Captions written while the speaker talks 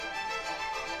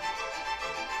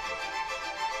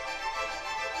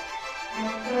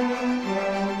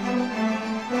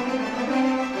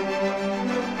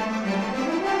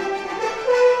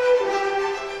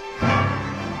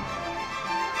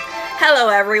Hello,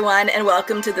 everyone, and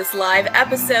welcome to this live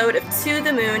episode of To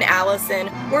the Moon, Allison,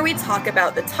 where we talk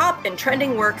about the top and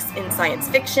trending works in science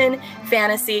fiction,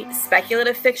 fantasy,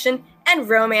 speculative fiction, and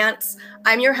romance.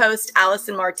 I'm your host,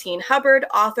 Allison Martine Hubbard,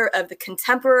 author of the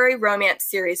contemporary romance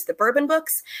series, The Bourbon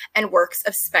Books, and works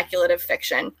of speculative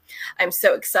fiction. I'm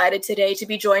so excited today to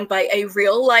be joined by a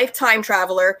real-life time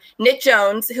traveler, Nick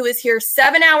Jones, who is here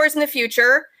 7 hours in the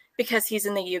future because he's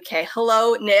in the UK.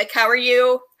 Hello, Nick. How are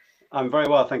you? I'm very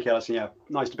well, thank you, Alison. Yeah,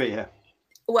 nice to be here.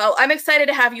 Well, I'm excited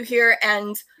to have you here.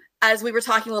 And as we were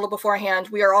talking a little beforehand,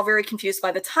 we are all very confused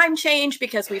by the time change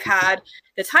because we've had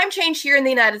the time change here in the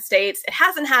United States. It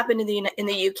hasn't happened in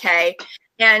the UK,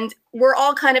 and we're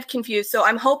all kind of confused. So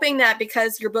I'm hoping that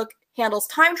because your book handles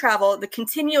time travel, the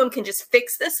Continuum can just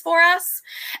fix this for us,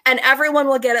 and everyone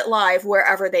will get it live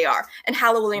wherever they are. And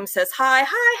Halla Williams says, hi,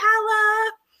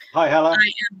 Halla. Hi, Halla.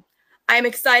 I'm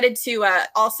excited to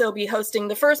also be hosting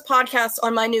the first podcast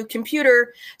on my new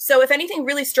computer. So if anything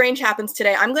really strange happens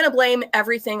today, I'm going to blame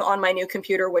everything on my new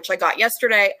computer, which I got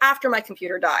yesterday after my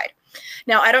computer died.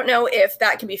 Now, I don't know if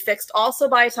that can be fixed also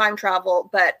by time travel,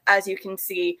 but as you can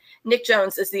see, Nick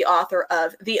Jones is the author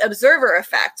of The Observer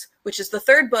Effect, which is the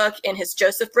third book in his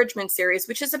Joseph Bridgeman series,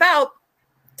 which is about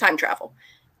time travel.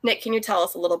 Nick, can you tell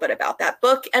us a little bit about that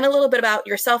book and a little bit about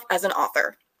yourself as an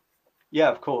author? Yeah,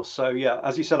 of course. So yeah,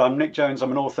 as you said, I'm Nick Jones.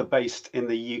 I'm an author based in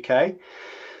the UK.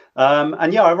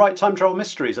 And yeah, I write time travel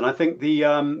mysteries. And I think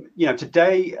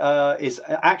today is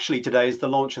the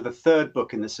launch of the third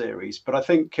book in the series. But I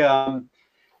think kind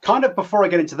of before I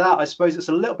get into that, I suppose it's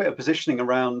a little bit of positioning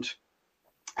around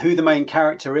who the main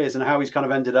character is and how he's kind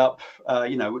of ended up,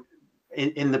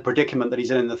 in the predicament that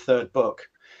he's in the third book.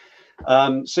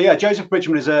 So yeah, Joseph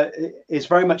Bridgeman is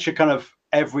very much a kind of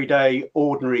everyday,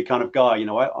 ordinary kind of guy.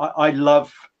 I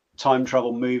love time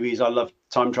travel movies. I love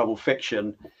time travel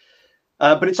fiction,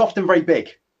 but it's often very big.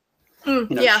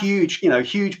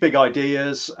 Huge big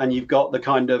ideas, and you've got the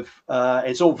kind of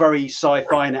it's all very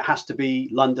sci-fi, and it has to be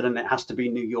London, and it has to be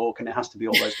New York, and it has to be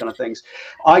all those kind of things.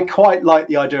 I quite like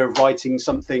the idea of writing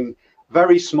something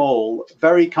very small,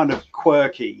 very kind of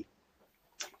quirky,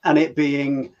 and it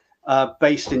being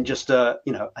based in just a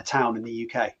town in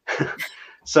the UK.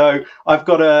 So I've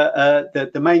got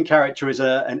the main character is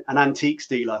an antiques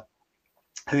dealer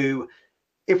who,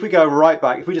 if we go right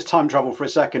back, if we just time travel for a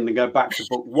second and go back to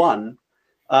book one,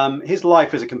 his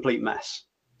life is a complete mess.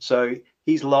 So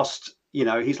he's lost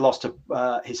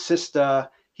his sister.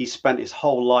 He's spent his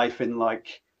whole life in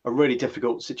like a really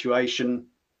difficult situation.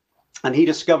 And he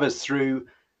discovers through,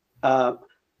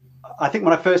 I think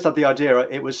when I first had the idea,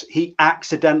 it was he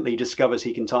accidentally discovers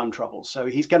he can time travel. So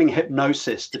he's getting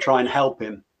hypnosis to try and help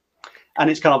him. And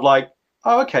it's kind of like,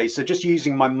 oh, okay, so just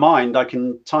using my mind, I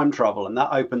can time travel. And that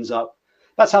opens up.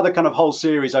 That's how the kind of whole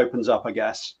series opens up, I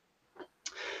guess.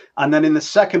 And then in the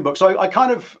second book, so I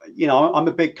kind of, I'm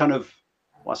a big kind of,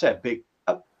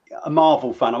 a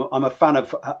Marvel fan. I'm a fan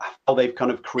of how they've kind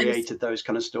of created those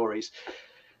kind of stories.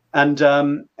 And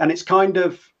it's kind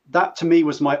of, that to me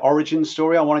was my origin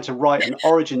story. I wanted to write an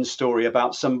origin story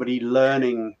about somebody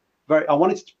learning I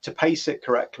wanted to pace it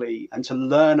correctly and to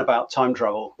learn about time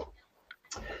travel.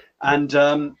 And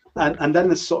then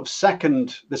the sort of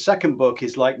the second book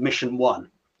is like mission one,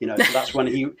 so that's when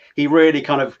he really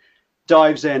kind of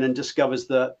dives in and discovers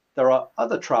that there are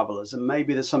other travelers and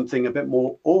maybe there's something a bit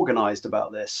more organized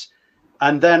about this.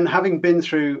 And then having been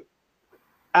through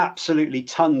absolutely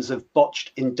tons of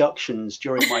botched inductions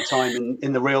during my time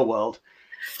in the real world,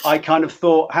 I kind of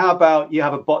thought, how about you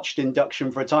have a botched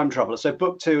induction for a time traveler? So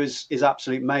book two is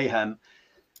absolute mayhem.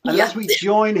 And as we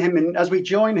join him in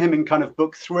kind of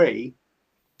book three,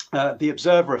 The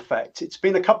Observer Effect, it's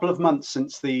been a couple of months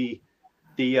since the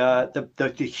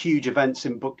huge events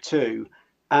in book two.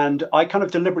 And I kind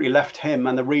of deliberately left him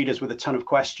and the readers with a ton of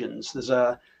questions. There's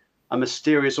a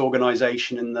mysterious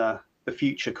organization in the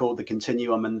future called the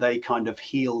Continuum, and they kind of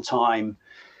heal time.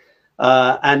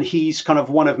 And he's kind of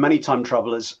one of many time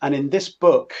travelers. And in this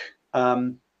book,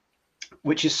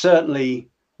 which is certainly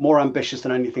more ambitious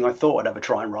than anything I thought I'd ever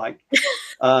try and write,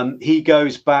 he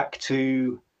goes back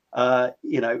to,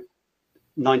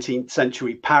 19th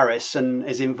century Paris and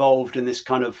is involved in this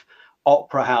kind of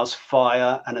opera house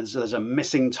fire. And there's a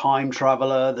missing time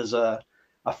traveler. There's a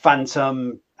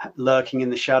phantom lurking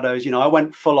in the shadows. I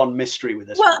went full on mystery with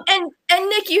this. Well, and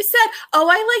Nick, you said, oh,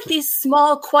 I like these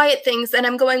small, quiet things. And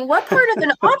I'm going, what part of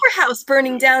an opera house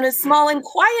burning down is small and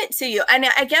quiet to you? And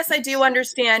I guess I do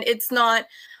understand it's not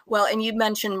Well, and you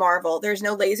mentioned Marvel. There's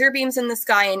no laser beams in the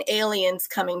sky and aliens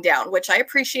coming down, which I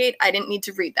appreciate. I didn't need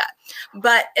to read that.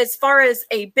 But as far as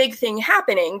a big thing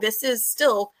happening, this is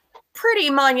still pretty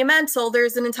monumental.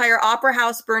 There's an entire opera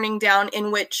house burning down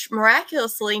in which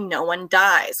miraculously no one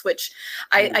dies, which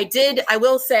I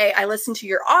will say, I listened to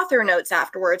your author notes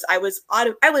afterwards. I was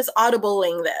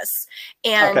audibling this,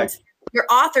 and okay. Your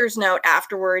author's note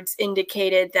afterwards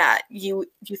indicated that you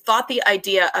thought the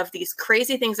idea of these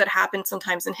crazy things that happen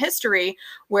sometimes in history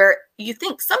where you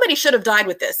think somebody should have died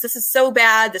with this. This is so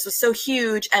bad. This was so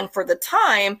huge. And for the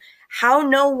time, how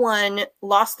no one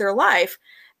lost their life,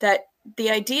 that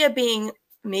the idea being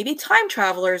maybe time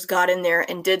travelers got in there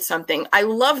and did something. I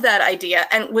love that idea.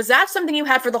 And was that something you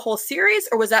had for the whole series,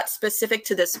 or was that specific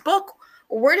to this book?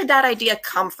 Or where did that idea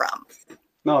come from?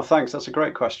 No, thanks. That's a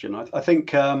great question. I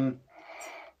think...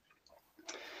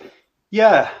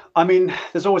 yeah, I mean,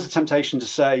 there's always a temptation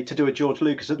to do a George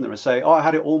Lucas, isn't there? And say, oh, I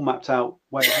had it all mapped out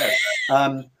way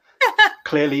ahead.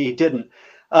 Clearly he didn't.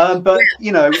 But,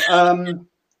 you know,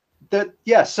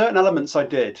 certain elements I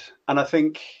did. And I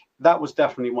think that was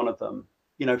definitely one of them.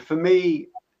 You know, for me,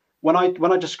 when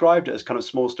I described it as kind of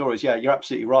small stories, yeah, you're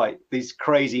absolutely right. These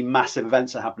crazy, massive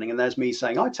events are happening. And there's me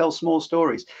saying, I tell small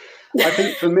stories. I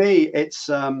think for me, it's...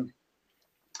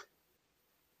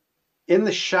 in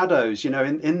the shadows, you know,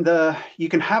 you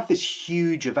can have this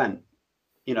huge event,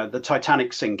 you know, the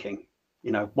Titanic sinking,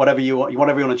 you know, whatever you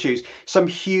want to choose, some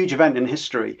huge event in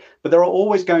history, but there are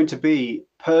always going to be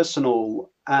personal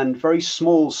and very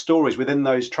small stories within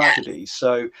those tragedies.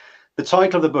 So the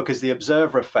title of the book is The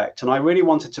Observer Effect. And I really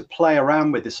wanted to play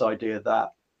around with this idea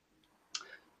that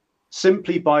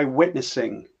simply by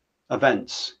witnessing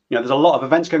events, you know, there's a lot of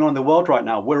events going on in the world right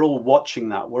now. We're all watching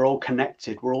that. We're all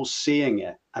connected. We're all seeing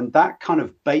it. And that kind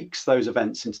of bakes those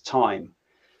events into time.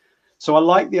 So I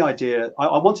like the idea.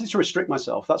 I wanted to restrict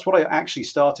myself. That's what I actually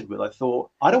started with. I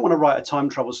thought, I don't want to write a time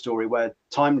travel story where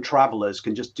time travelers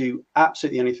can just do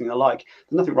absolutely anything they like.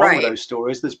 There's nothing wrong with those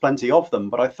stories. There's plenty of them.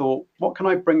 But I thought, what can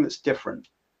I bring that's different?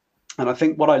 And I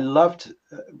think what I loved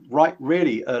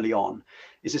really early on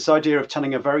is this idea of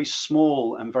telling a very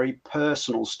small and very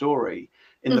personal story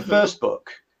in the first book.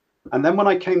 And then when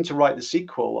I came to write the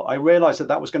sequel, I realized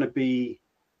that was going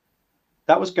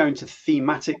to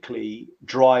thematically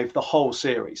drive the whole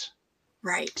series.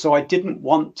 Right. So I didn't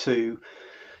want to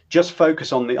just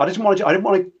focus on I didn't want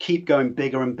to keep going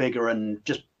bigger and bigger and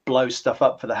just blow stuff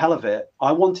up for the hell of it.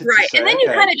 I wanted to say, and then you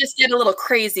kind of just get a little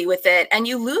crazy with it and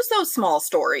you lose those small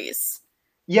stories.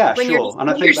 Yeah, sure. And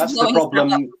I think that's the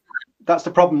problem. That's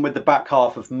the problem with the back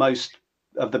half of most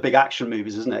of the big action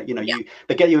movies, isn't it? You know,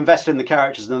 they get you invested in the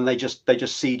characters and then they just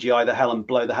CGI the hell and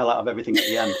blow the hell out of everything at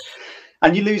the end.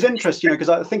 And you lose interest, you know, because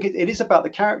I think it is about the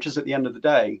characters at the end of the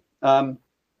day.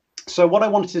 So what I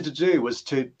wanted to do was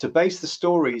to base the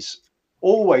stories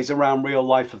always around real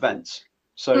life events.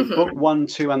 So book 1,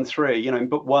 2, and 3, you know, in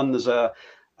book 1, there's a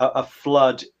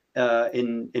flood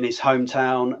in his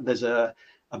hometown. There's a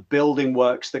building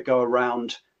works that go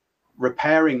around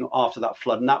repairing after that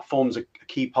flood, and that forms a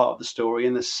key part of the story.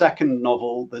 In the second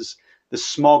novel, there's the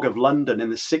smog of London in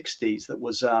the 60s that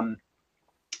was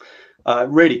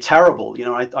really terrible. You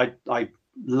know, I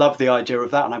love the idea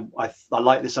of that, and I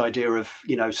like this idea of,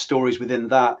 you know, stories within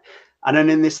that. And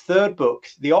then in this third book,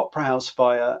 the Opera House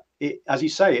fire, as you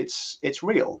say, it's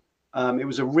real. It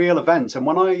was a real event, and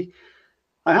when I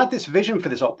had this vision for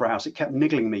this opera house, it kept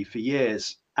niggling me for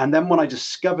years. And then when I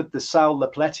discovered the Salle Le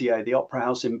Pletier, the opera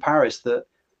house in Paris, that,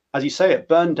 as you say, it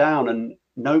burned down and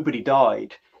nobody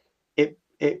died,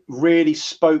 it really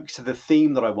spoke to the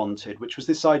theme that I wanted, which was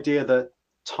this idea that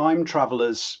time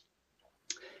travelers,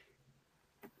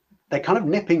 they're kind of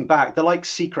nipping back. They're like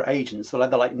secret agents. They're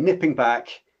like nipping back.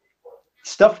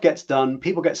 Stuff gets done,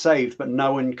 people get saved, but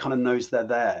no one kind of knows they're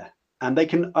there. And they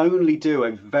can only do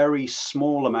a very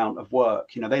small amount of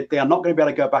work. You know, they are not going to be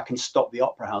able to go back and stop the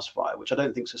opera house fire, which I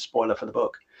don't think is a spoiler for the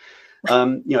book.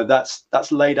 You know,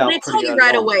 that's laid out. They tell you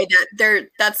right away that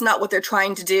that's not what they're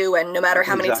trying to do. And no matter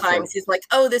how many times he's like,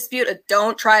 "Oh, this beauty,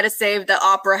 don't try to save the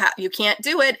opera house. You can't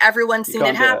do it. Everyone's seen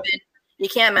it happen. You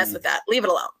can't mess with that. Leave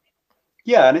it alone."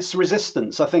 Yeah, and it's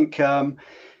resistance. I think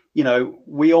you know,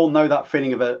 we all know that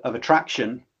feeling of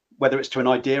attraction, whether it's to an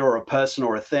idea or a person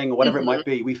or a thing or whatever it might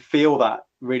be. We feel that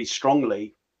really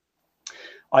strongly.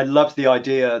 I love the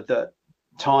idea that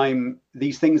time,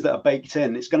 these things that are baked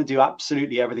in, it's going to do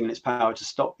absolutely everything in its power to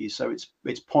stop you. So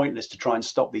it's pointless to try and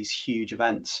stop these huge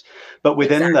events. But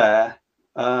within there,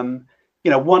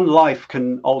 you know, one life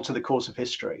can alter the course of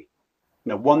history. You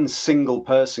know, one single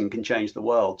person can change the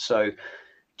world. So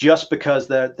just because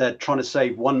they're trying to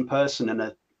save one person in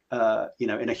a you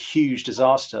know, in a huge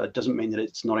disaster, doesn't mean that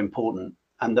it's not important.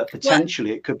 and that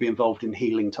potentially it could be involved in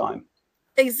healing time.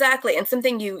 Exactly. And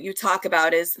something you talk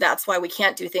about is that's why we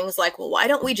can't do things like, well, why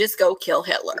don't we just go kill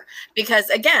Hitler? Because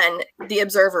again, the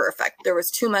observer effect, there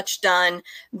was too much done.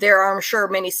 There are, I'm sure,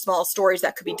 many small stories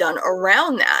that could be done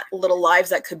around that, little lives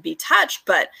that could be touched,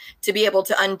 but to be able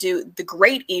to undo the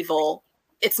great evil,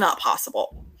 it's not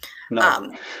possible.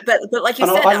 No. But like you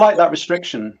said, I like that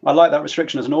restriction. I like that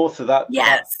restriction as an author. That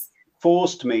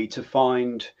forced me to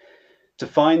find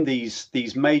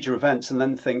these major events and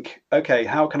then think, okay,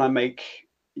 how can I make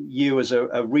you as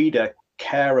a reader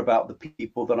care about the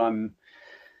people that I'm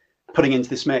putting into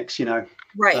this mix, you know?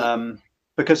 Right.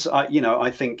 Because I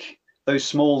think those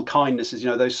small kindnesses, you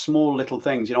know, those small little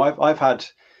things, you know,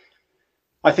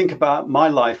 I think about my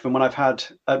life, and when I've had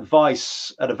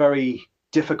advice at a very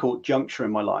difficult juncture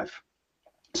in my life,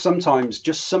 sometimes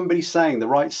just somebody saying the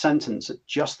right sentence at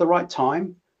just the right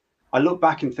time, I look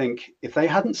back and think, if they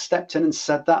hadn't stepped in and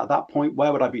said that at that point,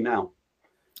 where would I be now?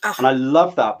 And I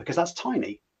love that, because that's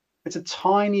tiny. It's a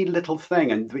tiny little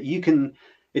thing. And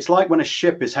it's like when a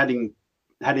ship is heading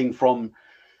from,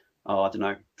 I don't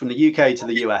know, from the UK to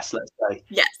the US, let's say.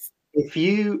 Yes.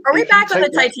 Are we back on the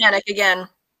Titanic again?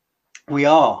 We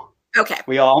are. Okay.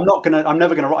 We are. I'm not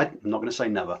going to say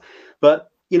never. But,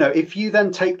 you know, if you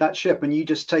then take that ship and you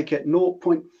just take it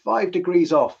 0.5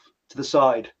 degrees off to the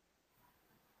side,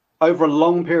 over a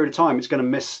long period of time, it's going to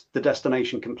miss the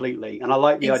destination completely. And I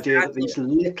like the idea that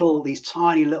these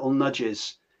tiny little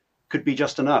nudges could be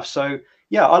just enough. So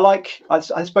yeah, I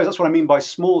suppose that's what I mean by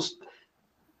small.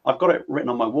 I've got it written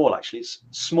on my wall, actually. It's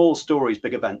small stories,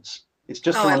 big events. It's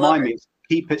just to remind me,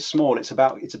 keep it small. It's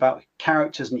about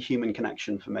characters and human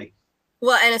connection for me.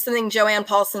 Well, and it's something Joanne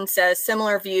Paulson says,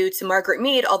 similar view to Margaret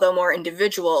Mead, although more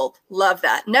individual. Love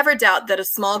that. Never doubt that a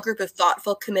small group of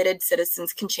thoughtful, committed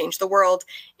citizens can change the world.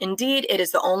 Indeed, it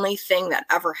is the only thing that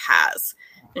ever has.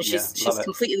 And she's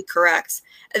completely correct.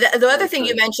 The other thing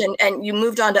you mentioned, and you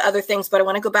moved on to other things, but I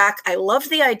want to go back. I love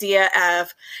the idea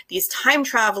of these time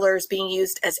travelers being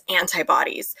used as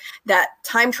antibodies, that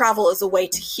time travel is a way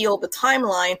to heal the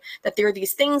timeline, that there are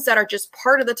these things that are just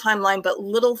part of the timeline, but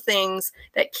little things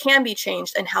that can be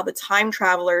changed, and how the time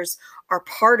travelers are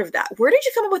part of that. Where did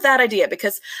you come up with that idea?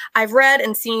 Because I've read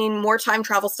and seen more time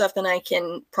travel stuff than I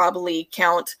can probably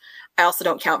count. I also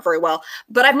don't count very well,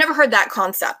 but I've never heard that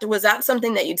concept. Was that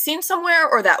something that you'd seen somewhere,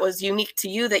 or that was unique to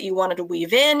you that you wanted to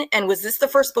weave in? And was this the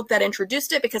first book that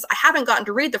introduced it? Because I haven't gotten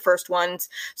to read the first ones,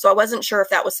 so I wasn't sure if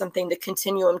that was something the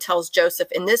Continuum tells Joseph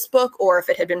in this book, or if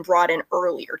it had been brought in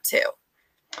earlier too.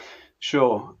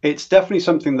 Sure. It's definitely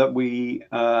something that we,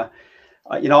 I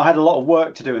had a lot of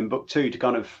work to do in book 2 to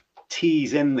kind of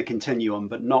tease in the Continuum,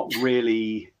 but not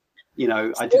really,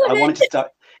 I wanted to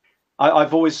start.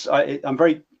 I'm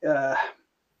very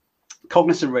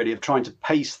cognizant really of trying to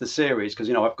pace the series, because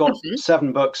I've got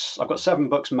 7 books. I've got 7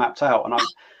 books mapped out, and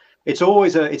it's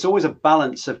always a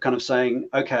balance of kind of saying,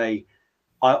 okay,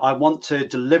 I want to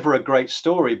deliver a great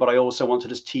story, but I also want to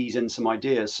just tease in some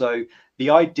ideas. So the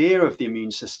idea of the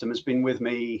immune system has been with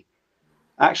me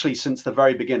actually since the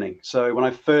very beginning. So when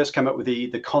I first came up with the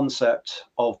concept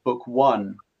of book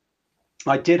 1,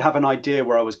 I did have an idea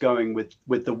where I was going with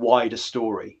the wider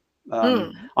story.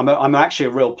 I'm actually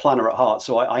a real planner at heart,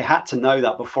 so I had to know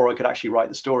that before I could actually write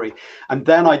the story. And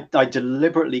then I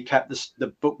deliberately kept the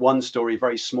book 1 story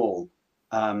very small,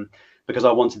 because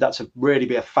I wanted that to really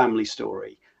be a family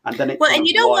story. And then and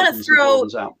you don't want to throw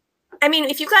out. I mean,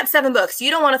 if you've got 7 books, you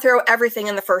don't want to throw everything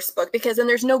in the first book, because then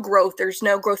there's no growth. There's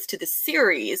no growth to the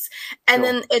series. And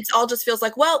then it all just feels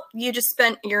like, well, you just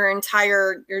spent your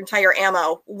entire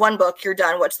ammo. 1 book, you're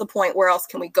done. What's the point? Where else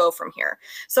can we go from here?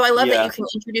 So I love that you can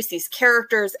introduce these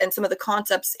characters and some of the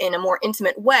concepts in a more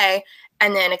intimate way,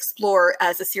 and then explore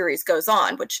as the series goes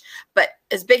on, but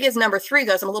as big as number 3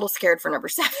 goes, I'm a little scared for number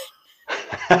 7.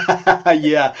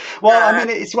 Yeah. Well, I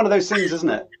mean, it's one of those things, isn't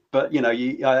it? But,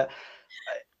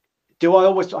 do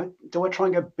I try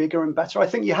and go bigger and better? I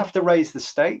think you have to raise the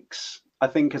stakes. I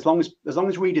think as long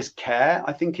as readers care,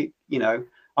 I think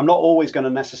I'm not always going to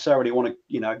necessarily want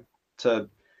to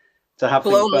have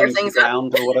blow things burning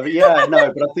around or whatever. Yeah,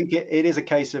 no, but I think it is a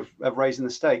case of raising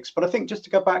the stakes. But I think, just to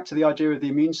go back to the idea of the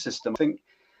immune system, I think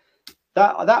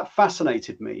that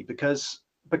fascinated me because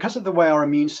of the way our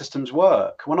immune systems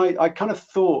work. When I kind of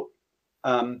thought,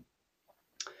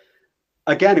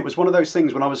 again, it was one of those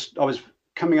things when I was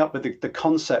coming up with the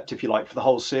concept, if you like, for the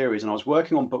whole series, and I was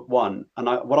working on book 1, and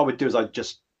what I would do is I'd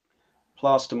just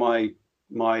plaster my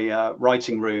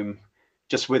writing room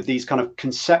just with these kind of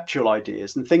conceptual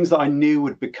ideas and things that I knew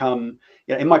would become,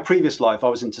 in my previous life, I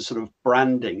was into sort of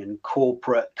branding and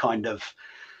corporate kind of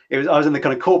I was in the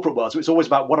kind of corporate world, so it's always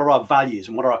about what are our values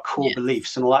and what are our core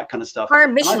beliefs and all that kind of stuff. Our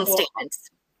mission statements.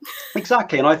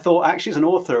 Exactly. And I thought, actually, as an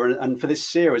author, and for this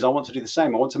series, I want to do the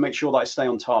same. I want to make sure that I stay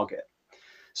on target.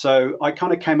 So I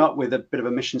kind of came up with a bit of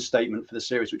a mission statement for the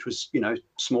series, which was,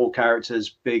 small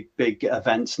characters, big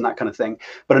events and that kind of thing.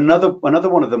 But another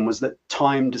one of them was that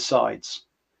time decides.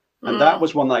 And that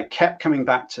was one that I kept coming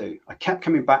back to. I kept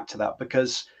coming back to that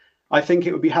because I think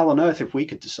it would be hell on earth if we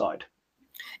could decide.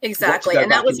 Exactly.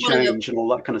 And that was one of change and all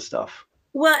that kind of stuff.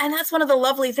 Well, and that's one of the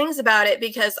lovely things about it,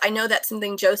 because I know that's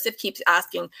something Joseph keeps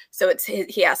asking. So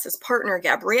he asks his partner,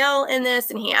 Gabrielle, in this,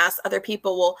 and he asks other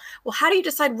people, well, how do you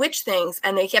decide which things?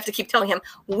 And they have to keep telling him,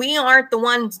 we aren't the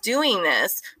ones doing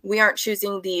this. We aren't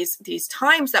choosing these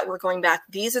times that we're going back.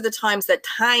 These are the times that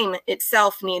time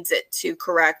itself needs it to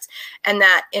correct. And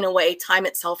that, in a way, time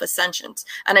itself is sentient.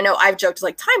 And I know I've joked,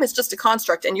 like, time is just a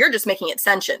construct, and you're just making it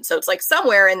sentient. So it's like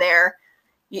somewhere in there,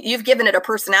 you've given it a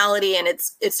personality, and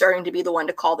it's starting to be the one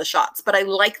to call the shots. But I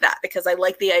like that, because I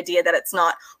like the idea that it's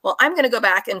not, well, I'm going to go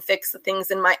back and fix the things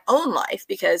in my own life,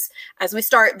 because as we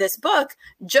start this book,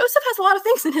 Joseph has a lot of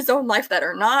things in his own life that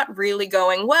are not really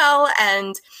going well.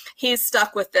 And he's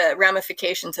stuck with the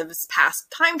ramifications of his past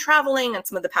time traveling and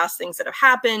some of the past things that have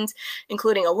happened,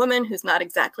 including a woman who's not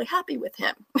exactly happy with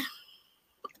him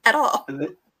at all.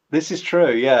 This is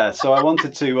true. Yeah. So I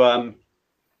wanted to,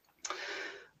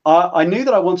 I knew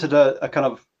that I wanted a kind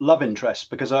of love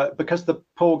interest, because the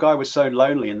poor guy was so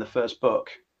lonely in the first book.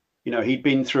 He'd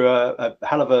been through a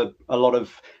hell of a lot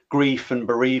of grief and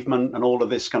bereavement and all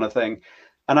of this kind of thing.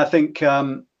 And I think,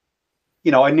 I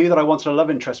knew that I wanted a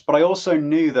love interest, but I also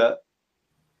knew that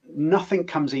nothing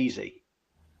comes easy.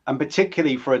 And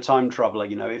particularly for a time traveler,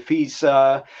 if he's,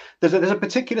 there's a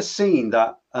particular scene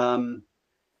that,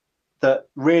 that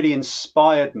really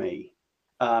inspired me.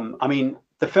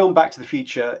 The film Back to the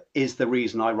Future is the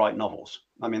reason I write novels.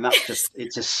 That's just,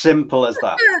 it's as simple as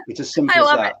that. It's as simple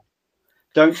as that.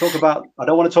 I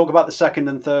don't want to talk about the second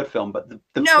and third film, but the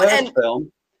first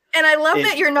film. And I love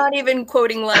that you're not even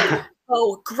quoting like,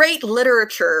 oh, great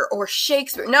literature or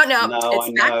Shakespeare. No,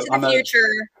 it's Back to the Future.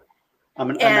 I'm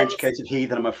an uneducated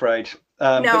heathen, I'm afraid.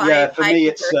 But yeah, for me,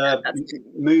 it's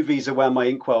movies are where my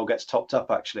inkwell gets topped up,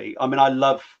 actually.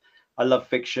 I love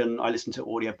fiction. I listen to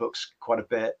audiobooks quite a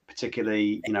bit,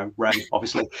 particularly, Ray,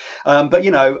 obviously. But,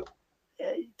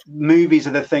 movies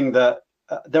are the thing that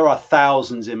there are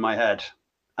thousands in my head.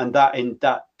 And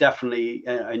that definitely,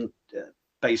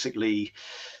 basically,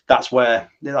 that's where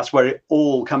it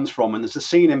all comes from. And there's a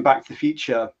scene in Back to the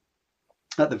Future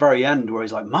at the very end where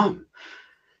he's like, Mum,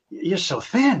 you're so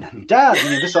thin, and Dad,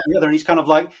 and this, that, and the other. And he's kind of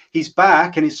like, he's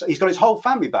back, and he's got his whole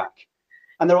family back.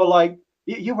 And they're all like,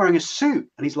 you're wearing a suit.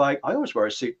 And he's like, I always wear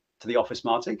a suit to the office,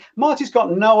 Marty. Marty's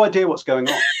got no idea what's going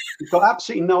on. He's got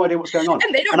absolutely no idea what's going on.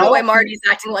 And they don't know why Marty's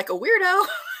acting like a weirdo.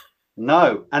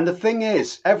 No. And the thing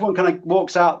is, everyone kind of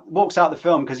walks out the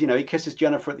film because, he kisses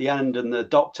Jennifer at the end and the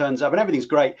doc turns up and everything's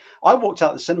great. I walked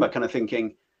out the cinema kind of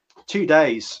thinking 2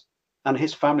 days and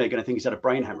his family are going to think he's had a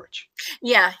brain hemorrhage.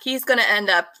 Yeah. He's going to end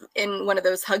up in one of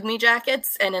those hug me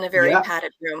jackets and in a very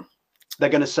padded room. They're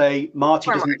going to say,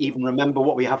 Marty doesn't even remember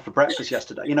what we had for breakfast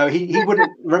yesterday. He wouldn't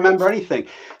remember anything.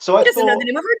 So he doesn't know the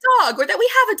name of our dog or that we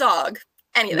have a dog.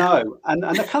 Any of that. No. And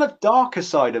the kind of darker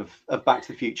side of Back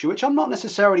to the Future, which I'm not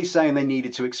necessarily saying they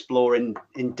needed to explore in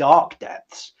dark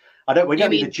depths. We don't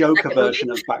need a Joker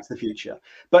version of Back to the Future.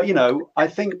 But, I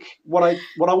think what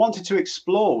I wanted to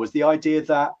explore was the idea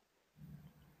that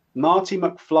Marty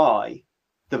McFly,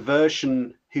 the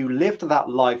version who lived that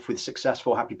life with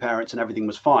successful, happy parents and everything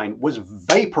was fine, was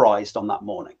vaporized on that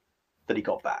morning that he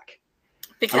got back.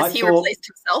 Because he replaced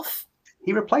himself?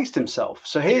 He replaced himself.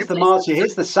 So here's the Marty,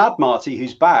 here's the sad Marty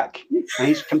who's back, and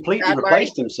he's completely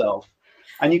replaced himself.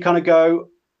 And you kind of go,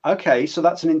 okay, so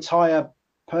that's an entire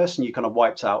person you kind of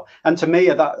wiped out. And to me,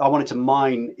 I wanted to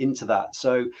mine into that.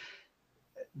 So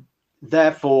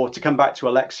therefore, to come back to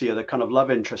Alexia, the kind of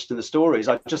love interest in the stories,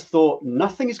 I just thought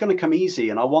nothing is going to come easy.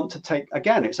 And I want to take,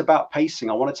 again, it's about pacing.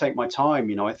 I want to take my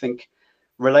time. I think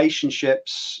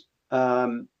relationships,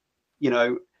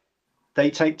 they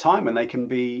take time and they can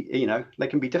be, they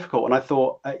can be difficult. And I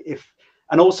thought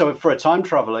and also for a time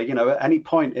traveler, at any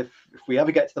point, if we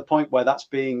ever get to the point where that's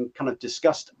being kind of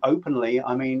discussed openly,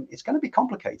 it's going to be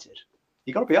complicated.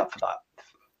 You got to be up for that.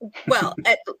 Well,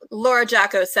 Laura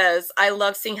Jacko says, I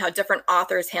love seeing how different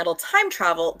authors handle time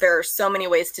travel. There are so many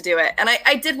ways to do it. And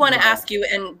I did want to ask you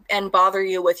and bother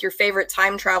you with your favorite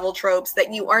time travel tropes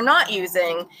that you are not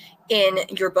using in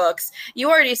your books. You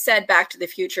already said Back to the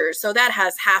Future, so that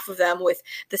has half of them with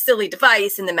the silly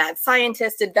device and the mad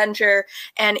scientist adventure.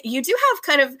 And you do have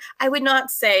kind of, I would not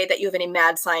say that you have any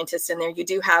mad scientists in there. You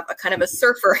do have a kind of a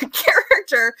surfer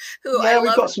character who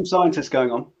we've got some scientists going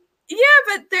on.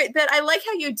 Yeah, but I like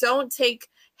how you don't take,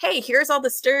 hey, here's all the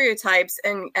stereotypes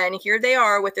and here they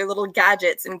are with their little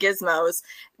gadgets and gizmos.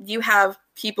 You have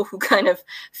people who kind of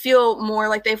feel more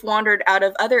like they've wandered out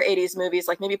of other 80s movies,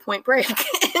 like maybe Point Break,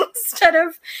 instead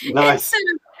of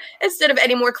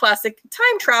any more classic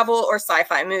time travel or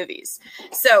sci-fi movies.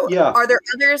 So are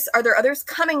there others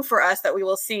coming for us that we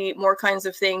will see more kinds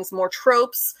of things, more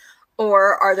tropes,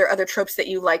 or are there other tropes that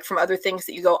you like from other things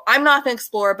that you go, I'm not going to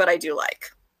explore, but I do like?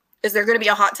 Is there going to be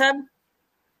a hot tub?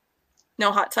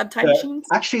 No hot tub time machines?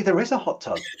 Actually, there is a hot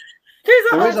tub.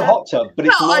 There is a hot tub, but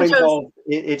it's not involved.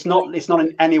 It's not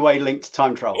in any way linked to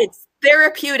time travel. It's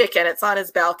therapeutic, and it's on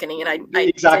his balcony. And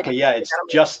exactly, it's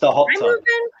just a hot tub. I move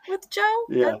in with Joe.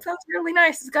 Yeah. That sounds really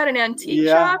nice. It's got an antique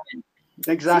shop.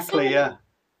 Exactly, yeah.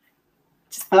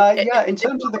 In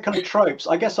terms of the kind of tropes,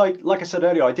 I guess like I said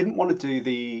earlier, I didn't want to do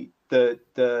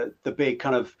the big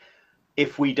kind of,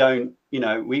 if we don't,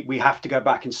 we have to go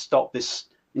back and stop this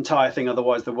entire thing,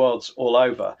 otherwise the world's all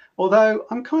over. Although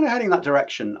I'm kind of heading that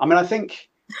direction. I mean, I think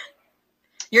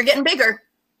you're getting bigger.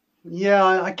 Yeah,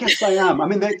 I guess I am. I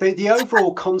mean, the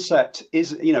overall concept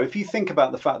is, if you think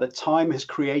about the fact that time has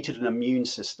created an immune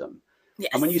system,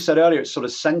 and when you said earlier it's sort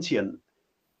of sentient,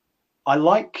 I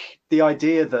like the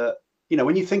idea that,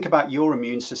 when you think about your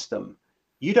immune system,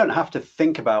 you don't have to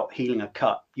think about healing a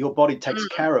cut. Your body takes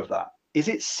care of that. Is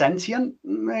it sentient?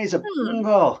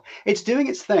 Well, it's doing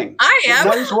its thing. I am.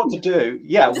 It knows what to do.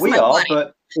 Yeah, we are,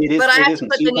 but it is. But I have isn't.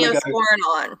 to put the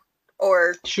Neosporin on,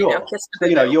 or sure.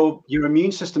 Your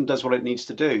immune system does what it needs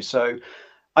to do. So,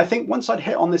 I think once I'd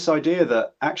hit on this idea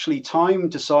that actually time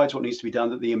decides what needs to be done,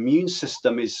 that the immune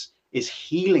system is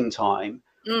healing time.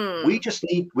 We just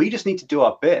need to do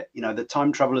our bit. The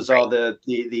time travelers are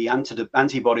the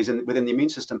antibodies within the immune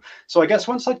system. So I guess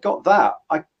once I'd got that,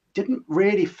 I didn't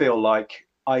really feel like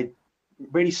I'd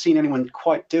really seen anyone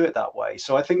quite do it that way.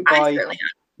 So I think by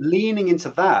leaning into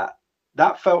that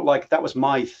felt like that was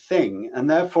my thing. And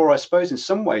therefore, I suppose in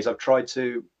some ways I've tried,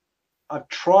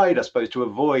 I suppose, to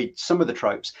avoid some of the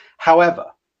tropes.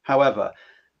 However,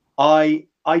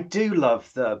 I do love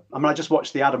I just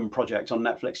watched the Adam Project on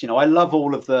Netflix. I love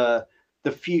all of the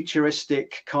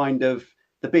futuristic kind of,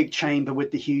 the big chamber with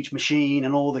the huge machine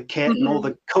and all the kit and all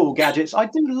the cool gadgets. I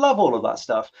do love all of that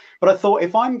stuff. But I thought,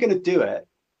 if I'm going to do it,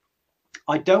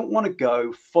 I don't want to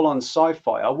go full on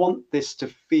sci-fi. I want this to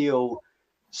feel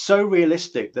so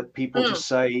realistic that people just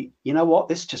say, you know what,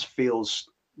 this just feels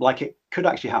like it could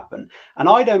actually happen. And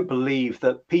I don't believe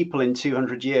that people in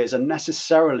 200 years are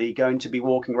necessarily going to be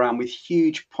walking around with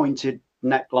huge pointed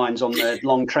necklines on their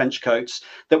long trench coats,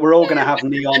 that we're all going to have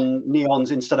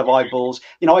neons instead of eyeballs.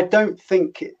 I don't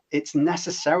think it's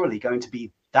necessarily going to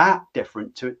be that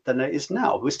different than it is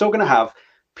now. We're still going to have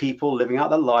people living out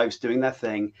their lives, doing their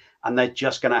thing, and they're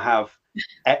just going to have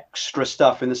extra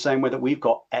stuff in the same way that we've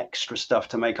got extra stuff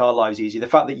to make our lives easy. The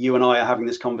fact that you and I are having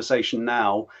this conversation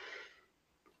now,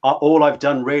 all I've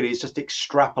done really is just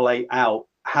extrapolate out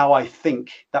how I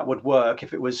think that would work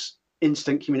if it was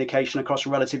instant communication across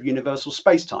relative universal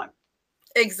space-time.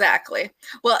 Exactly.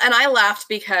 Well, and I laughed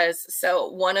because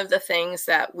one of the things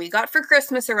that we got for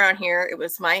Christmas around here, it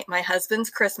was my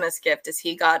husband's Christmas gift, is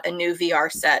he got a new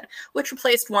VR set, which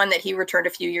replaced one that he returned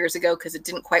a few years ago because it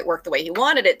didn't quite work the way he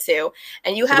wanted it to.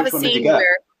 And you have a scene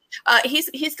where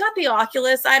he's got the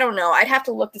Oculus. I don't know. I'd have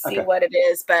to look to see what it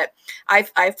is, but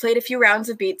I've played a few rounds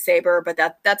of Beat Saber, but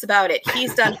that's about it.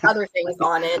 He's done other things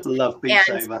on it. Love Beat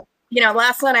Saber.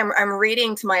 Last night I'm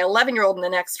reading to my 11-year-old in the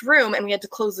next room, and we had to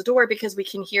close the door because we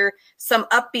can hear some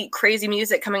upbeat, crazy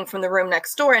music coming from the room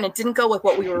next door, and it didn't go with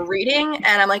what we were reading.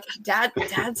 And I'm like,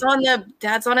 Dad's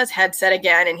on his headset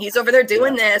again, and he's over there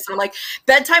doing this. And I'm like,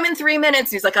 bedtime in 3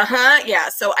 minutes. And he's like, yeah.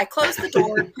 So I closed the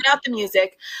door, put out the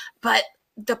music, but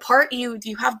the part you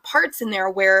have parts in there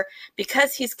where,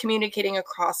 because he's communicating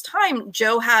across time,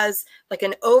 Joe has like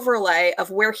an overlay of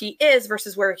where he is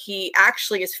versus where he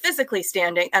actually is physically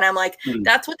standing. And I'm like,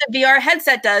 that's what the VR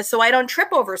headset does. So I don't trip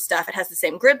over stuff. It has the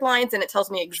same grid lines and it tells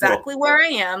me exactly where I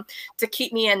am to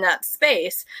keep me in that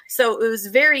space. So it was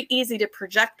very easy to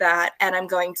project that. And I'm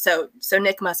going, so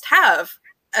Nick must have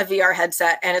a VR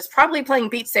headset, and it's probably playing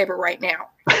Beat Saber right now.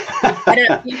 I don't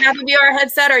know. You have a VR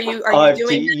headset? Are you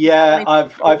doing it? Yeah,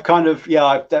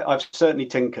 I've certainly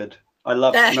tinkered. I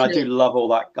do love all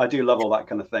that. I do love all that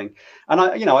kind of thing. And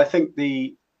I think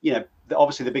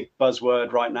obviously the big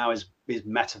buzzword right now is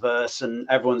metaverse, and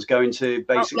everyone's going to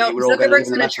basically we're all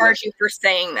going to charge you for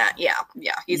saying that.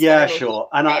 Sure.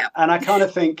 And I kind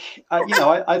of think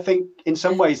I think in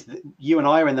some ways you and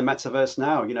I are in the metaverse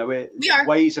now. We are.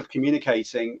 Ways of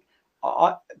communicating.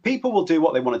 People will do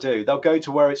what they want to do. They'll go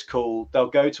to where it's cool. They'll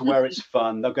go to where it's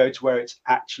fun. They'll go to where it's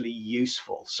actually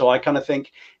useful. So I kind of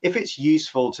think if it's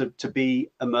useful to be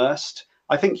immersed,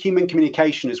 I think human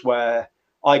communication is where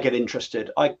I get interested.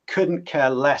 I couldn't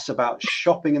care less about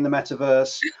shopping in the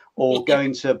metaverse or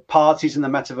going to parties in the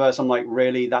metaverse. I'm like,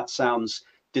 really? That sounds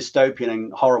dystopian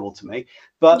and horrible to me.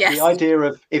 But the idea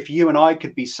of if you and I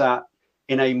could be sat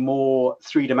in a more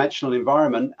three-dimensional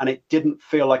environment and it didn't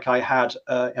feel like I had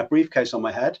a briefcase on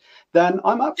my head, then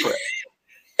I'm up for it.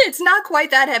 It's not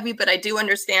quite that heavy, but I do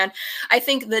understand. I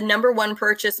think the number one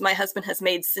purchase my husband has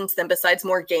made since then, besides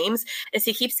more games, is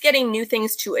he keeps getting new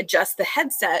things to adjust the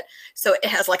headset. So it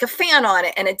has like a fan on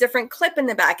it and a different clip in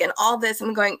the back and all this.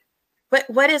 I'm going,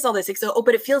 what is all this? He goes, oh,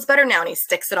 but it feels better now. And he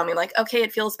sticks it on me like, okay,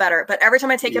 it feels better. But every time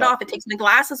I take it off, it takes my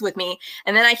glasses with me.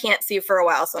 And then I can't see for a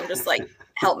while. So I'm just like,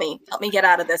 help me get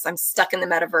out of this. I'm stuck in the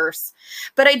metaverse.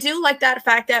 But I do like that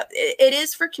fact that it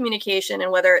is for communication.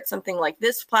 And whether it's something like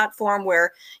this platform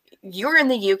where you're in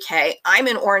the UK, I'm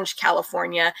in Orange,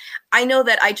 California. I know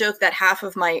that I joke that half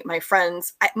of my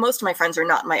friends, most of my friends are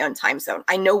not in my own time zone.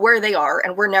 I know where they are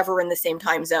and we're never in the same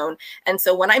time zone. And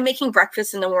so when I'm making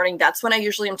breakfast in the morning, that's when I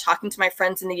usually am talking to my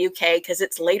friends in the UK because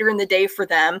it's later in the day for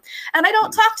them. And I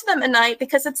don't talk to them at night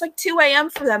because it's like 2 a.m.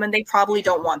 for them and they probably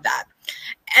don't want that.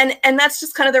 And that's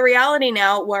just kind of the reality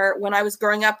now, where when I was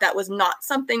growing up, that was not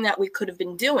something that we could have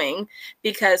been doing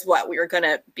because we were going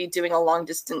to be doing a long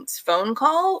distance phone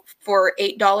call for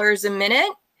 $8 a minute.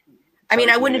 I mean,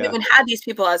 I wouldn't have even had these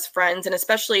people as friends, and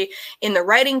especially in the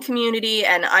writing community.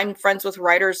 And I'm friends with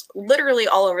writers literally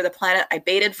all over the planet. I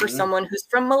baited for someone who's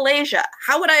from Malaysia.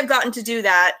 How would I have gotten to do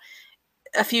that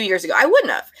a few years ago? I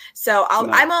wouldn't have. So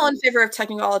I'm all in favor of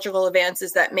technological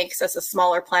advances that makes us a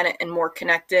smaller planet and more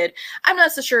connected. I'm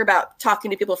not so sure about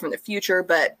talking to people from the future,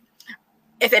 but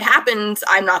if it happens,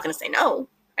 I'm not going to say no.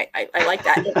 I like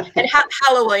that. And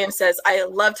Halla Williams says, I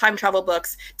love time travel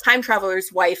books. Time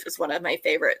Traveler's Wife is one of my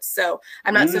favorites. So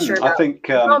I'm not so sure about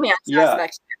romance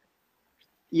aspects.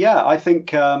 Yeah, I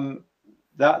think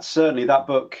that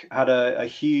book had a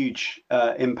huge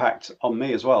impact on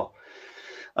me as well.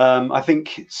 I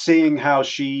think seeing how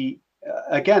she,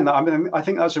 again, I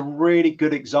think that's a really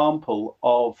good example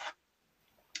of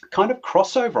kind of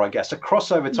crossover, I guess, a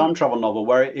crossover time travel novel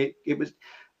where it was.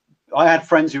 I had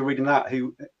friends who were reading that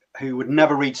who would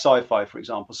never read sci-fi, for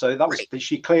example. So that was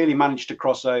she clearly managed to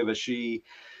cross over. She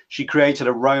created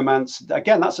a romance.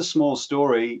 Again, that's a small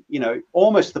story,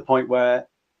 almost to the point where,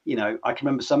 I can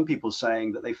remember some people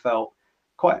saying that they felt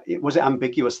was it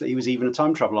ambiguous that he was even a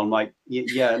time traveler? I'm like,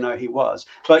 yeah, no, he was.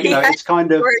 But it's kind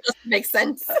of it doesn't make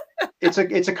sense. it's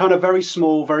a kind of very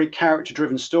small, very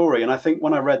character-driven story. And I think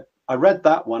when I read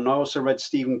that one, I also read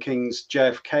Stephen King's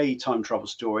JFK time travel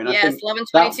story. And I think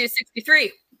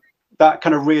 11/22/63. That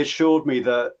kind of reassured me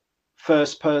that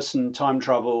first-person time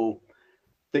travel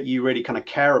that you really kind of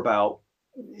care about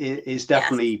is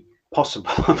definitely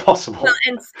possible. Well,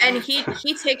 and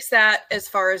he takes that as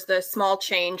far as the small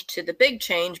change to the big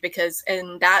change, because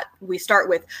in that we start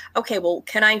with, okay, well,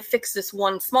 can I fix this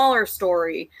one smaller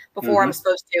story before I'm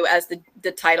supposed to, as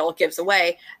the title gives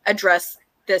away, address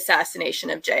the assassination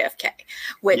of JFK?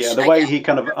 Which the way he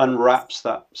kind of unwraps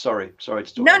that. Sorry to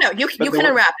talk. No, you can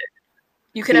unwrap it.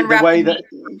 You can unwrap the way that.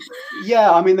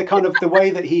 Yeah, I mean the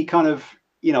way that he kind of,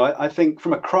 I think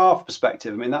from a craft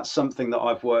perspective, I mean that's something that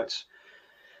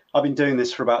I've been doing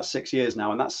this for about 6 years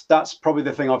now, and that's probably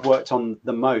the thing I've worked on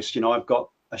the most. I've got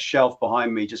a shelf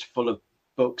behind me just full of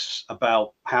books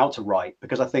about how to write,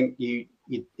 because I think you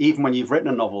even when you've written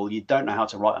a novel, you don't know how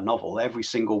to write a novel. Every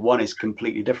single one is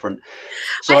completely different.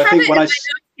 So I think when I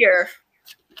here,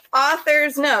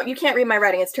 author's note, you can't read my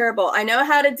writing, it's terrible. I know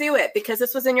how to do it because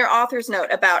this was in your author's note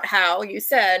about how you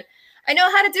said, I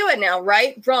know how to do it now,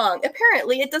 right? Wrong.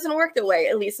 Apparently it doesn't work that way,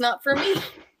 at least not for me.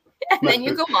 And then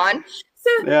you go on. So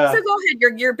go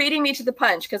ahead. You're beating me to the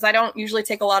punch because I don't usually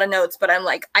take a lot of notes, but I'm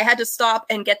like, I had to stop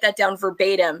and get that down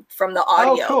verbatim from the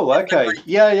audio. Oh, cool. Okay. Like,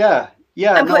 yeah.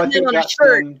 I'm putting it on a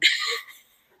shirt.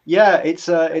 It's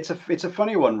a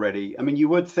funny one, really. I mean, you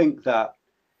would think that,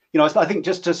 I think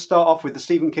just to start off with the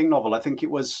Stephen King novel, I think it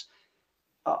was,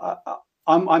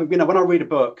 when I read a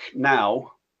book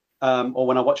now, or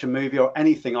when I watch a movie or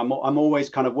anything, I'm always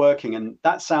kind of working. And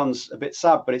that sounds a bit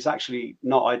sad, but it's actually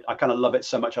not. I kind of love it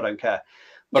so much I don't care.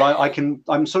 But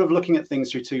I'm sort of looking at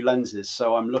things through two lenses.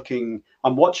 So I'm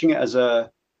watching it as I'm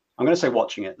going to say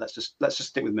watching it. Let's just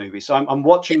stick with movies. So I'm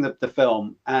watching the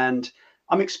film, and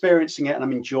I'm experiencing it and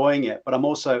I'm enjoying it, but I'm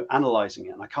also analyzing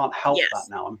it. And I can't help that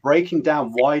now. I'm breaking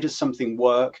down, why does something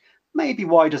work? Maybe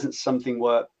why doesn't something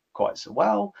work quite so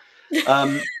well?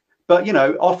 But, you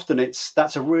know, often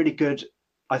that's a really good,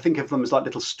 I think of them as like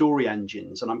little story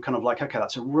engines. And I'm kind of like, okay,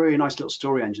 that's a really nice little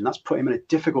story engine. That's put him in a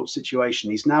difficult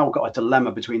situation. He's now got a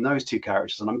dilemma between those two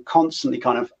characters. And I'm constantly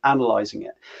kind of analyzing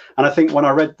it. And I think when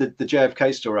I read the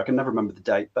JFK story, I can never remember the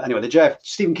date. But anyway,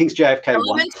 Stephen King's JFK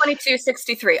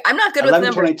 11/22/63. I'm not good with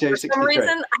numbers. For some reason,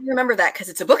 I remember that because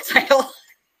it's a book title.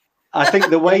 I think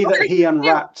the way that he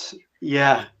unwrapped...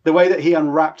 Yeah, the way that he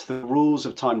unwrapped the rules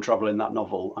of time travel in that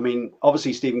novel. I mean,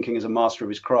 obviously Stephen King is a master of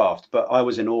his craft, but I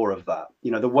was in awe of that. You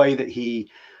know, the way that he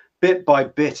bit by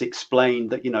bit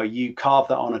explained that, you know, you carve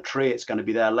that on a tree, it's going to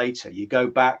be there later. You go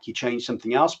back, you change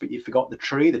something else, but you forgot the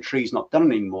tree's not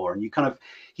done anymore. And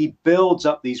he builds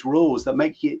up these rules that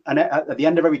make you, and at the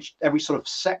end of every sort of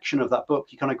section of that book,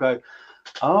 you kind of go,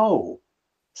 oh,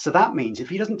 so that means if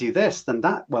he doesn't do this, then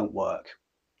that won't work.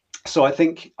 So I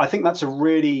think that's a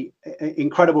really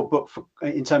incredible book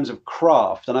in terms of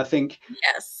craft. And I think,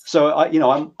 so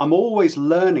I'm always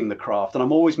learning the craft, and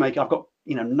I'm always I've got,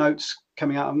 you know, notes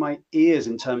coming out of my ears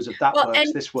in terms of that works,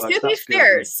 and this works. To be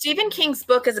fair, Stephen King's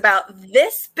book is about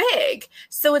this big,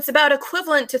 so it's about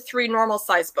equivalent to 3 normal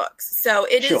size books. So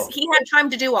he had time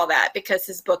to do all that because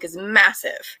his book is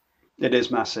massive. It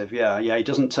is massive. Yeah. He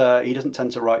doesn't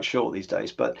tend to write short these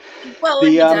days, but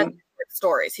he does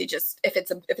stories. He just, if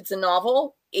it's a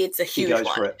novel, it's a huge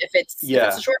one. If it's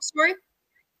a short story,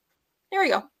 there we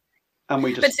go. And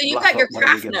we just, but so you've got your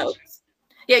craft notes.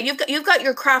 Yeah, you've got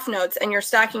your craft notes, and you're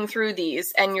stacking through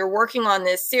these, and you're working on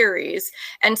this series.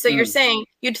 And so you're saying,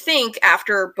 you'd think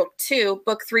after book 2,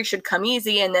 book 3 should come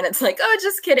easy, and then it's like, oh,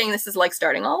 just kidding, this is like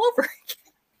starting all over again.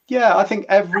 Yeah, I think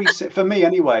for me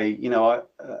anyway, you know,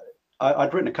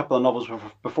 I'd written a couple of novels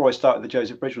before I started the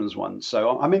Joseph Bridgeman's one,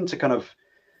 so I'm into kind of,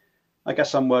 I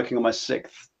guess I'm working on my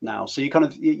 6th now. So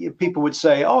people would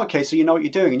say, oh, okay, so you know what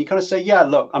you're doing. And you kind of say, yeah,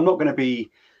 look, I'm not going to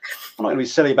be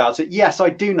silly about it. Yes, I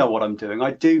do know what I'm doing. I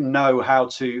do know how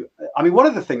to, I mean, one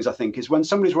of the things I think is when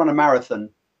somebody's run a marathon,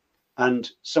 and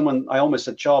I almost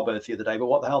said childbirth the other day, but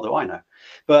what the hell do I know?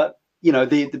 But, you know,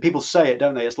 the people say it,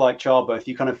 don't they? It's like childbirth.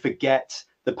 You kind of forget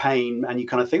the pain and you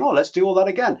kind of think, oh, let's do all that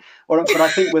again. But I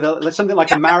think with something like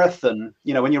a marathon,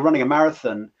 you know, when you're running a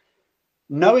marathon,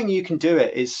 knowing you can do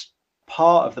it is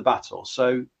part of the battle.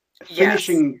 So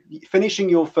finishing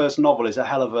your first novel is a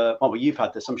hell of a, well, you've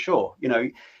had this, I'm sure, you know,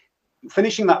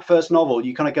 finishing that first novel,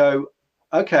 you kind of go,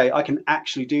 okay, I can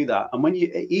actually do that. And when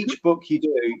each book you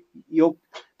do,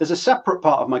 there's a separate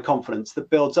part of my confidence that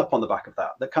builds up on the back of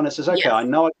that kind of says, okay, I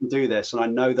know I can do this, and I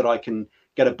know that I can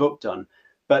get a book done.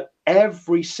 But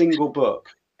every single book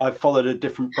I've followed a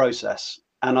different process,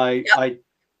 and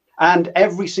and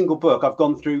every single book I've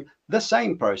gone through the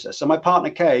same process. So my partner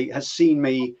Kay has seen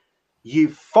me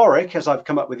euphoric as I've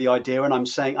come up with the idea, and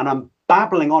I'm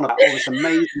babbling on about all this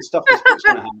amazing stuff this book's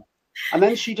going to have. And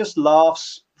then she just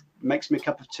laughs, makes me a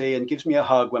cup of tea, and gives me a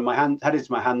hug when my head is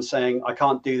my hand, saying, I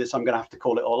can't do this, I'm going to have to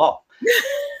call it all off.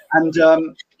 And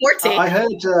I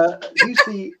heard,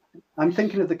 I'm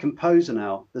thinking of the composer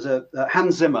now. There's a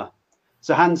Hans Zimmer.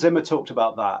 So Hans Zimmer talked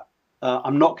about that.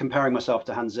 I'm not comparing myself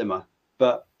to Hans Zimmer,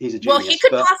 but he's a genius. Well, he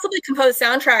could possibly compose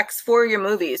soundtracks for your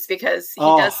movies because he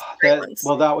does great ones.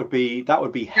 Well, that would be heaven.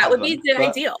 That would be the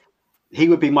ideal. He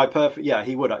would be my perfect. Yeah,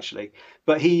 he would actually.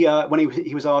 But he, when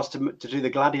he was asked to do the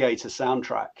Gladiator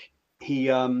soundtrack, he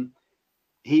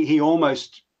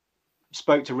almost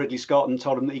spoke to Ridley Scott and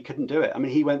told him that he couldn't do it. I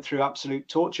mean, he went through absolute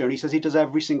torture, and he says he does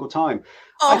every single time.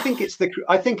 Oh. I think it's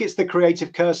the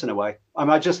creative curse in a way. I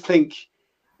mean, I just think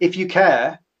if you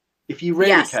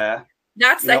really care.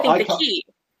 That's, I think, the key.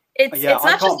 It's not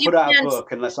I can't put out a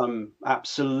book unless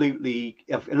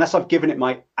I've given it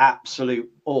my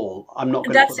absolute all. I'm not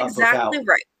going to put that book out. That's exactly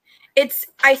right.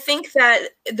 I think that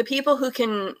the people who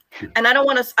can, and I don't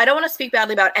want to speak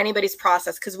badly about anybody's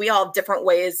process because we all have different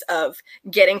ways of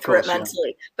getting through it mentally.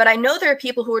 Yeah. But I know there are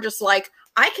people who are just like,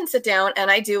 I can sit down and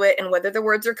I do it, and whether the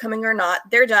words are coming or not,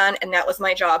 they're done, and that was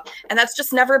my job. And that's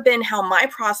just never been how my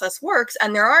process works.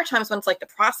 And there are times when it's like the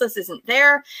process isn't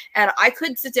there, and I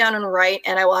could sit down and write,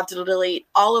 and I will have to delete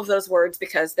all of those words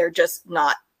because they're just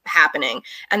not happening.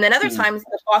 And then other times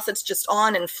the faucet's just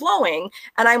on and flowing.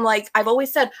 And I'm like, I've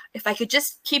always said, if I could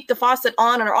just keep the faucet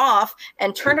on or off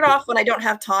and turn it off when I don't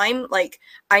have time. Like,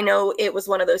 I know it was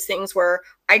one of those things where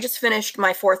I just finished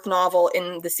my 4th novel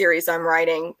in the series I'm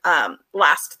writing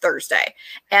last Thursday.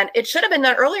 And it should have been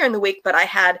done earlier in the week, but I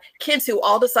had kids who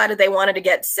all decided they wanted to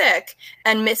get sick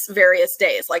and miss various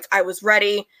days. Like, I was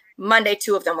ready. Monday,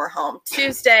 2 of them were home.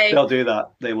 Tuesday, they'll do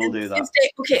that. They will do that.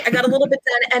 Tuesday, okay, I got a little bit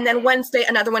done. And then Wednesday,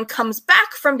 another one comes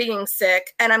back from being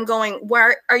sick. And I'm going,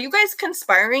 where are you guys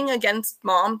conspiring against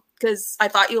mom? Because I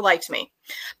thought you liked me.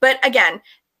 But again,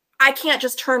 I can't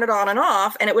just turn it on and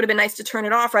off. And it would have been nice to turn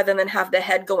it off rather than have the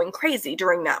head going crazy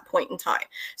during that point in time.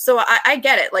 So I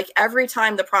get it. Like, every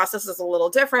time the process is a little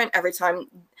different, every time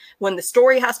when the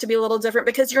story has to be a little different,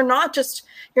 because you're not just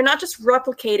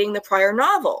replicating the prior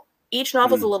novel. Each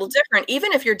novel is a little different.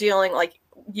 Even if you're dealing, like,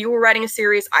 you were writing a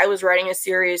series, I was writing a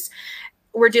series,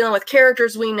 we're dealing with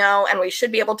characters we know and we should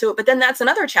be able to. But then that's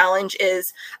another challenge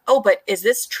is, oh, but is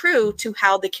this true to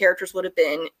how the characters would have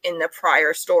been in the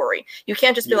prior story? You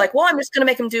can't just be like, well, I'm just going to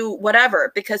make them do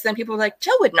whatever, because then people are like,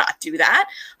 Jill would not do that.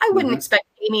 I wouldn't expect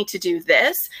Amy to do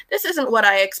this. This isn't what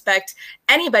I expect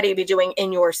anybody to be doing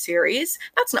in your series.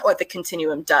 That's not what the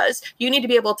Continuum does. You need to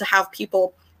be able to have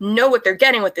people know what they're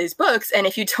getting with these books. And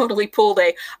if you totally pulled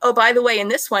oh, by the way, in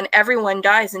this one, everyone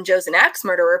dies and Joe's an axe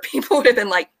murderer, people would have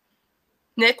been like,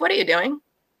 Nick, what are you doing?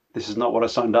 This is not what I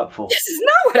signed up for. This is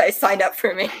not what I signed up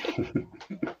for me.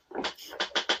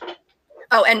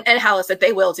 Oh, and Hal said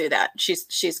they will do that.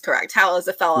 She's correct. Hal is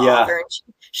a fellow author.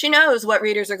 And she knows what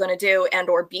readers are going to do and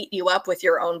or beat you up with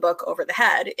your own book over the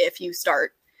head if you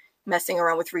start messing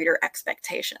around with reader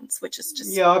expectations, which is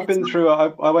just I've been through.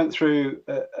 I went through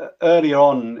earlier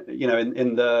on, you know,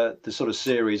 in the sort of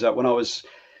series when I was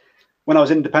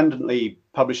independently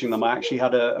publishing them. I actually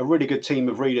had a really good team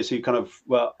of readers who kind of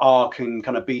were ARC and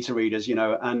kind of beta readers, you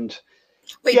know. And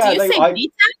wait, do you say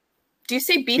beta? Do you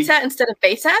say beta instead of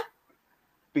beta?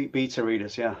 Beta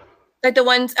readers, yeah. Like the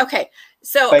ones. Okay,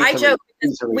 so beta I joke.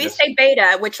 We say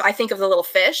beta, which I think of the little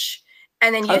fish.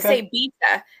 And then you say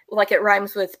beta, like it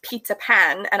rhymes with pizza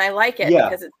pan. And I like it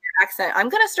because it's your accent. I'm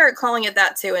going to start calling it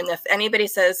that too. And if anybody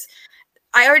says,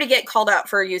 I already get called out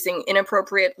for using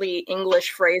inappropriately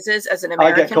English phrases as an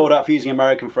American. I get called out for using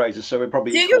American phrases. So we're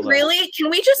probably. Do you really?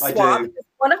 Can we just swap?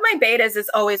 One of my betas is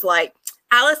always like,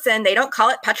 Allison, they don't call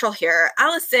it petrol here.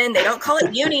 Allison, they don't call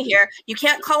it uni here. You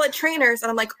can't call it trainers. And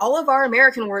I'm like, all of our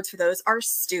American words for those are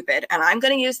stupid. And I'm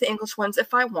going to use the English ones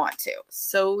if I want to.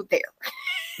 So there.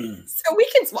 So we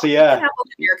can swap. So, we can have all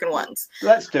the American ones.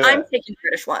 Let's do it. I'm taking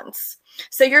British ones.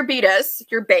 So your betas,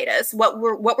 your betas,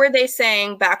 what were they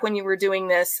saying back when you were doing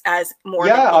this as more?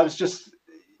 I was just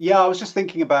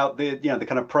thinking about the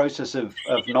kind of process of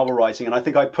novel writing. And I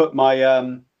think I put my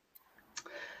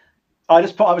I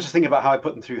was just thinking about how I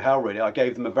put them through hell, really. I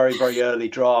gave them a very, very early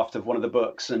draft of one of the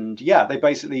books. And they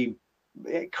basically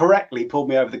correctly pulled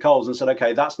me over the coals and said,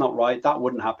 okay, that's not right. That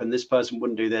wouldn't happen. This person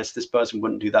wouldn't do this. This person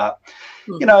wouldn't do that.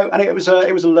 You know, and it was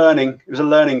a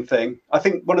learning thing. I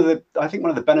think one of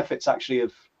the benefits actually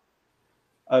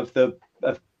of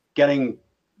getting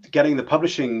the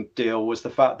publishing deal was the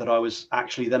fact that I was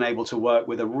actually then able to work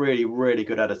with a really, really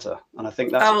good editor. And I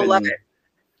think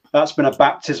that's been a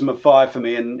baptism of fire for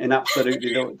me in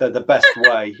absolutely the best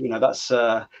way. You know, that's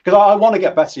because I want to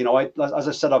get better. You know, as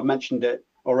I said, I've mentioned it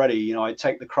already. You know, I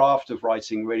take the craft of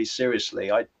writing really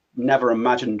seriously. I never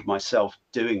imagined myself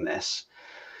doing this.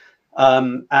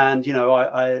 And, you know,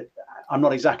 I'm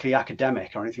not exactly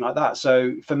academic or anything like that.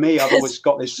 So for me, I've always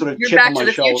got this sort of chip on my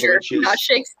shoulder, which is not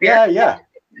Shakespeare.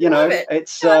 You know,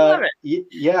 it's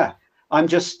I'm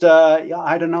just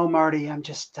I don't know, Marty. I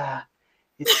just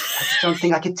don't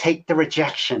think I could take the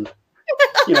rejection.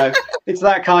 You know, it's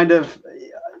that kind of,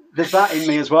 there's that in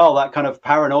me as well, that kind of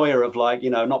paranoia of like, you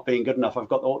know, not being good enough. I've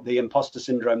got the imposter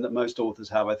syndrome that most authors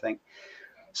have, I think.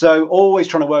 So always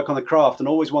trying to work on the craft and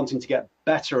always wanting to get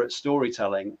better at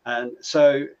storytelling. And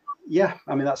so,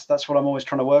 I mean, that's what I'm always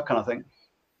trying to work on, I think.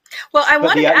 Well,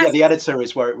 the editor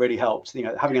is where it really helps. You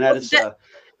know, having an editor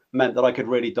meant that I could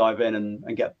really dive in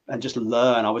and just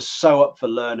learn. I was so up for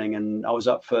learning, and I was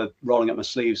up for rolling up my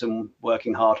sleeves and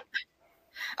working hard.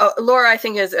 Oh, Laura, I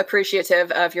think, is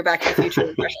appreciative of your Back to the Future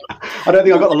impression. I don't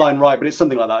think I got the line right, but it's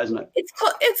something like that, isn't it?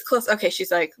 It's close. Okay, she's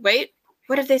like, wait,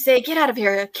 what if they say, get out of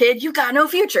here, kid, you got no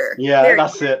future? Yeah,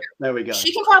 that's it. There we go.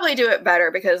 She can probably do it better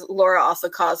because Laura also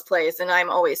cosplays, and I'm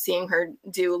always seeing her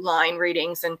do line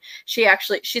readings. And she's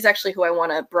actually who I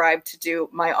want to bribe to do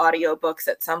my audiobooks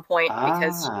at some point,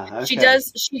 because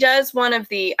she does one of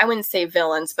the, I wouldn't say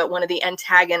villains, but one of the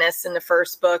antagonists in the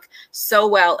first book so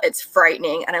well, it's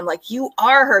frightening. And I'm like, you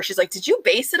are her. She's like, did you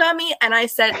base it on me? And I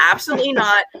said, absolutely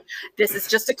not. This is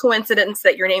just a coincidence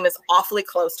that your name is awfully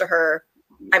close to her.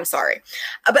 I'm sorry.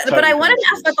 But I wanted to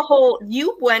ask about the whole,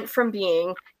 you went from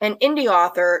being an indie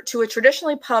author to a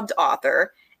traditionally pubbed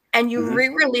author, and you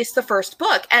re-released the first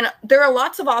book. And there are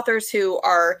lots of authors who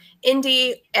are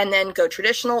indie and then go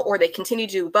traditional, or they continue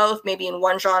to do both, maybe in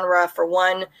one genre for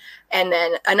one, and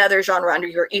then another genre under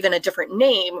your even a different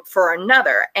name for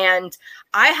another. And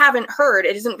I haven't heard,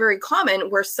 it isn't very common,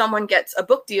 where someone gets a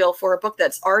book deal for a book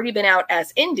that's already been out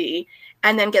as indie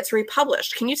and then gets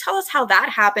republished. Can you tell us how that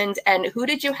happened, and who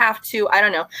did you have to, I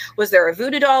don't know, was there a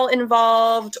voodoo doll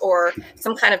involved or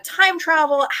some kind of time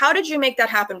travel? How did you make that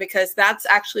happen? Because that's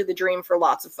actually the dream for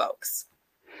lots of folks.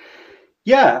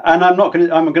 Yeah, and I'm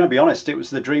going to be honest, it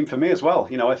was the dream for me as well.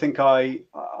 You know, I think I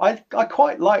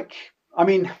quite like, I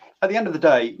mean, at the end of the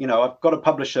day, you know, I've got a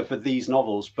publisher for these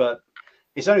novels, but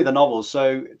it's only the novels.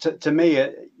 So to me,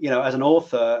 you know, as an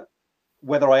author,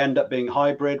 whether I end up being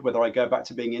hybrid, whether I go back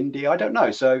to being indie, I don't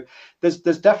know. So there's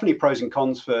definitely pros and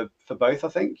cons for both, I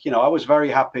think. You know, I was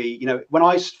very happy. You know, when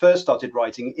I first started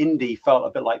writing, indie felt a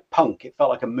bit like punk. It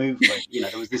felt like a movement. You know,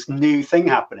 there was this new thing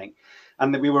happening,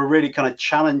 and that we were really kind of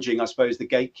challenging, I suppose, the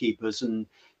gatekeepers. And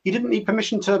you didn't need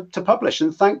permission to publish,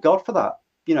 and thank God for that.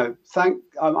 You know,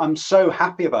 I'm so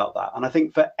happy about that. And I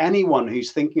think for anyone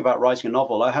who's thinking about writing a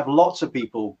novel, I have lots of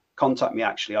people contact me.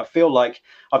 Actually, I feel like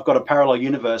I've got a parallel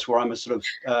universe where I'm a sort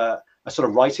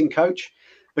of writing coach,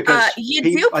 because you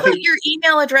do put your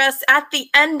email address at the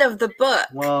end of the book.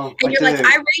 Well, and you're like,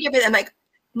 I read it, I'm like,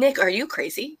 Nick, are you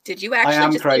crazy? Did you actually? I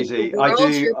am crazy. I do.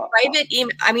 Your private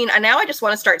email. I mean, now I just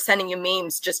want to start sending you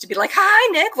memes just to be like,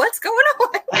 "Hi, Nick, what's going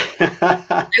on?"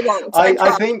 I won't.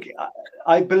 I think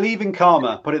I believe in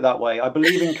karma. Put it that way. I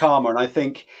believe in karma, and I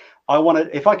think I want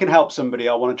to. If I can help somebody,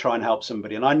 I want to try and help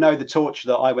somebody. And I know the torture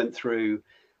that I went through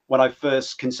when I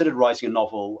first considered writing a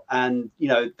novel, and you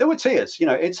know, there were tears. You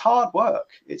know, it's hard work.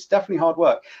 It's definitely hard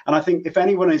work. And I think if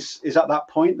anyone is at that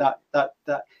point, that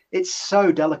it's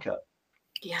so delicate.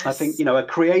 Yes. I think, you know, a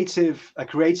creative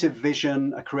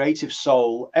vision, a creative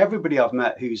soul, everybody I've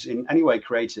met who's in any way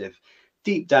creative,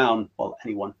 deep down, well,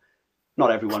 anyone, not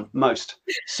everyone, most,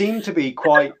 seem to be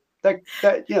quite, you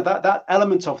know, that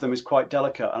element of them is quite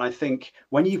delicate. And I think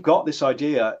when you've got this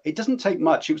idea, it doesn't take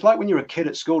much. It was like when you're a kid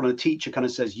at school and a teacher kind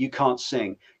of says, you can't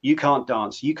sing, you can't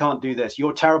dance, you can't do this,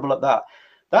 you're terrible at that.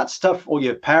 That stuff, or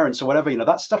your parents or whatever, you know,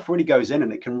 that stuff really goes in,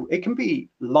 and it can be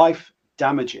life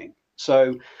damaging.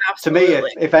 So absolutely. To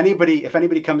me, if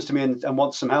anybody comes to me and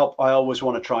wants some help, I always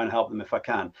want to try and help them if I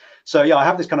can. So yeah, I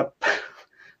have this kind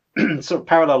of sort of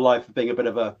parallel life of being a bit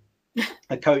of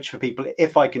a coach for people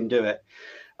if I can do it.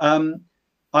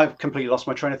 I've completely lost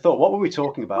my train of thought. What were we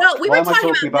talking about? Well, Why am I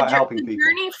talking about helping people?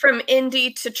 Journey from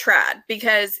indie to trad,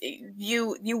 because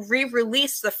you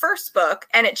re-released the first book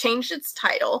and it changed its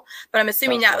title. But I'm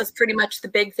assuming that was pretty much the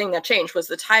big thing that changed, was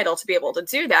the title, to be able to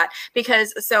do that.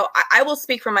 Because so I will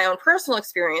speak from my own personal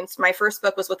experience. My first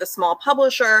book was with a small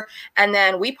publisher, and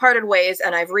then we parted ways,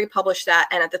 and I've republished that.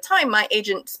 And at the time, my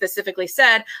agent specifically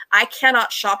said, I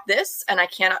cannot shop this, and I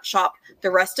cannot shop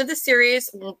the rest of the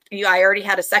series. I already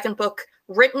had a second book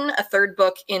written, a third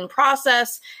book in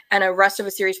process, and a rest of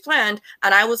a series planned.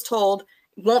 And I was told,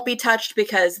 won't be touched,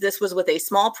 because this was with a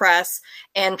small press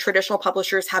and traditional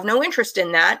publishers have no interest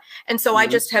in that. And so I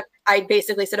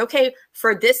basically said, okay,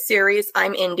 for this series,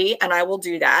 I'm indie and I will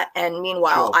do that. And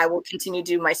meanwhile, I will continue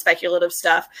to do my speculative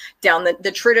stuff down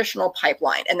the traditional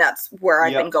pipeline. And that's where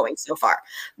I've been going so far.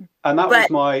 And that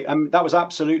that was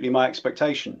absolutely my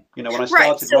expectation. You know, when I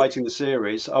started writing the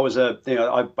series,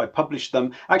 I published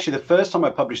them. Actually, the first time I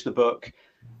published the book,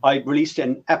 I released it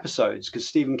in episodes, because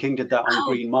Stephen King did that on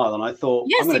Green Mile, and I thought,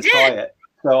 I'm going to try it.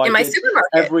 So in my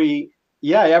supermarket.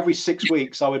 Every 6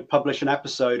 weeks I would publish an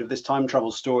episode of this time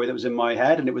travel story that was in my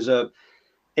head, and it was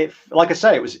like I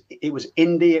say, it was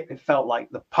indie. It felt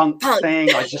like the punk thing.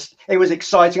 It was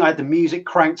exciting. I had the music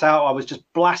cranked out. I was just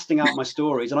blasting out my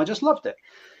stories, and I just loved it.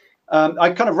 I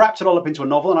kind of wrapped it all up into a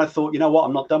novel, and I thought, you know what,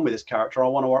 I'm not done with this character. I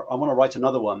want to write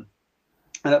another one.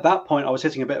 And at that point, I was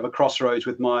hitting a bit of a crossroads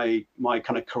with my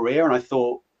kind of career, and I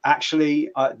thought, actually,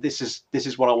 this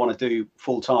is what I want to do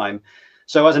full time.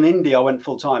 So as an indie, I went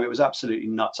full time. It was absolutely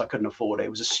nuts. I couldn't afford it. It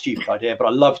was a stupid idea, but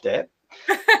I loved it.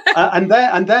 And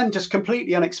then just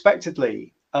completely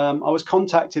unexpectedly, I was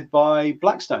contacted by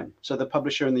Blackstone, so the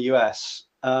publisher in the US.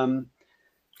 Who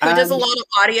does a lot of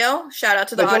audio? Shout out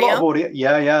to the audio. A lot of audio.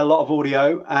 Yeah, a lot of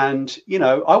audio. And, you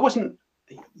know, I wasn't,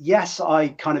 yes, I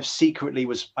kind of secretly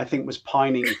was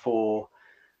pining for,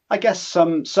 I guess,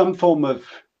 some form of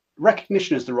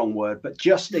recognition is the wrong word, but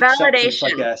just acceptance,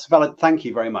 I guess. Thank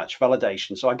you very much.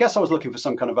 Validation. So I guess I was looking for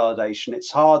some kind of validation.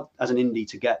 It's hard as an indie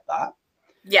to get that.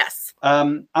 Yes.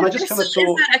 And I just kind of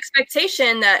thought that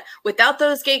expectation that without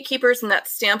those gatekeepers and that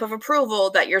stamp of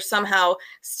approval, that you're somehow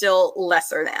still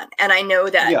lesser than. And I know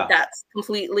that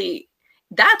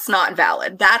that's not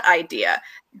valid, that idea.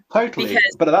 Totally.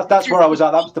 But that's where I was at.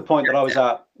 That was the point that I was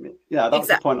at. Yeah, that was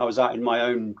the point I was at in my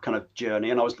own kind of journey.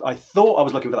 And I thought I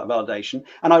was looking for that validation.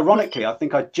 And ironically, I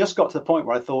think I just got to the point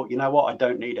where I thought, you know what, I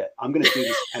don't need it. I'm going to do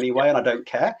this anyway, and I don't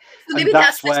care. So maybe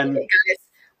that's when, guys.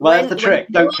 Well, that's the trick.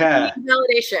 Don't care.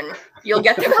 Validation. You'll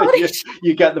get the validation.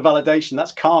 you get the validation.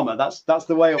 That's karma. That's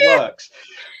the way it works.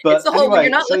 But it's the whole when you're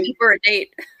not looking for a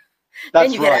date.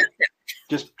 That's right.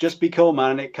 Just be cool,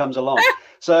 man, and it comes along.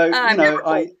 So you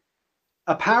know,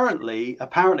 apparently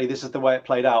this is the way it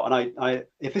played out. And I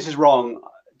if this is wrong,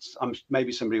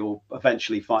 maybe somebody will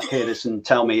eventually hear this and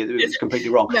tell me it's completely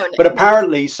wrong. No. But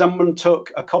apparently someone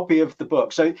took a copy of the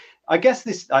book. So I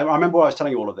guess I remember why I was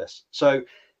telling you all of this. So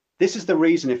this is the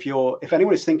reason if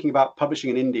anyone is thinking about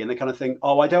publishing in indie and they kind of think,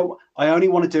 oh, I only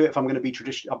want to do it if I'm going to be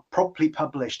properly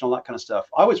published, all that kind of stuff.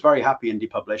 I was very happy indie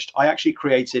published. I actually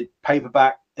created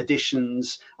paperback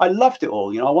editions. I loved it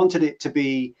all. You know, I wanted it to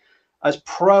be as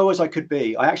pro as I could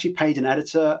be. I actually paid an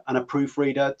editor and a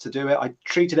proofreader to do it. I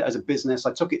treated it as a business.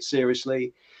 I took it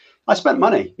seriously. I spent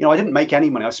money. You know, I didn't make any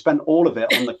money. I spent all of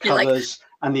it on the covers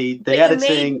and the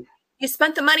editing. You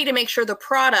spent the money to make sure the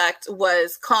product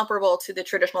was comparable to the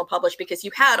traditional publish because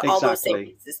you had all those same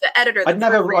pieces. The editor. I'd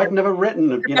never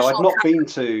written. You know, I'd not been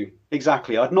to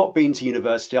I'd not been to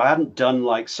university. I hadn't done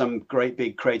like some great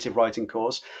big creative writing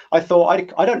course. I thought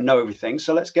I don't know everything,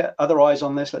 so let's get other eyes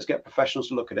on this. Let's get professionals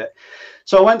to look at it.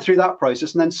 So I went through that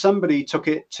process, and then somebody took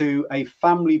it to a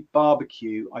family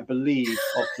barbecue, I believe,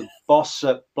 of the boss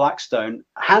at Blackstone,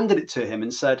 handed it to him,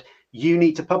 and said, "You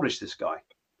need to publish this guy."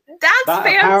 That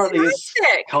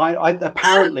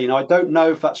apparently, now I don't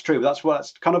know if that's true, but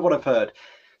that's kind of what I've heard.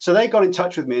 So they got in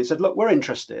touch with me and said, look, we're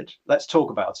interested. Let's talk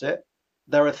about it.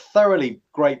 They're a thoroughly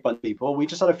great bunch of people. We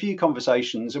just had a few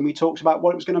conversations and we talked about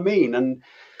what it was going to mean. And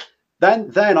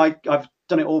then I've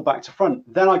done it all back to front.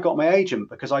 Then I got my agent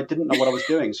because I didn't know what I was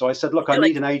doing. So I said, look, I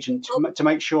need an agent to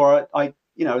make sure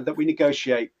that we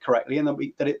negotiate correctly and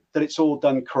that it's all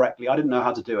done correctly. I didn't know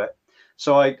how to do it.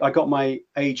 So I got my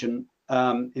agent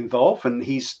involved, and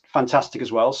he's fantastic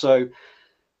as well. So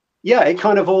yeah, it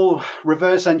kind of all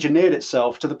reverse engineered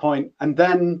itself to the point. And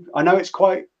then I know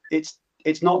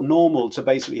it's not normal to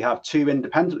basically have two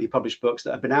independently published books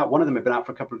that have been out. One of them had been out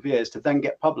for a couple of years to then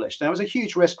get published. And it was a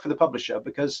huge risk for the publisher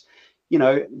because, you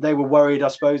know, they were worried, I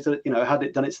suppose, that, you know, had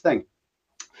it done its thing.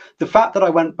 The fact that I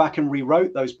went back and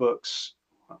rewrote those books,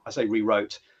 I say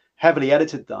rewrote, heavily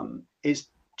edited them, is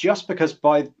just because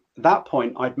by that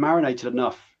point I'd marinated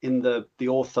enough in the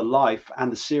author life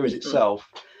and the series itself.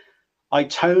 I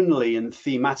tonally and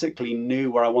thematically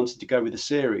knew where I wanted to go with the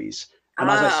series. And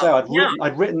as I say,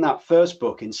 I'd written that first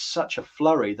book in such a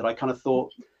flurry that I kind of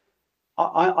thought,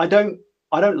 I don't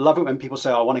love it when people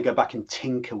say, I want to go back and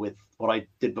tinker with what I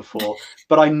did before.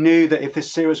 But I knew that if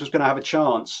this series was going to have a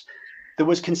chance, there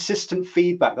was consistent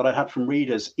feedback that I'd had from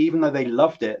readers, even though they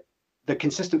loved it. The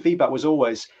consistent feedback was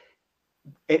always,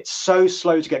 it's so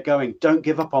slow to get going. Don't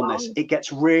give up on this. It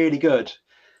gets really good.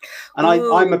 And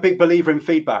I'm a big believer in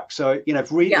feedback. So, you know,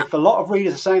 if a lot of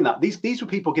readers are saying that, these were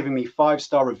people giving me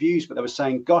 5-star reviews, but they were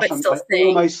saying, gosh, I'm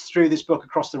almost through this book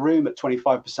across the room at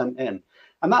 25% in.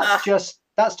 And that's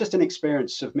just an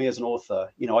experience of me as an author.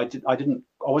 You know, I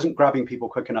wasn't grabbing people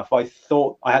quick enough. I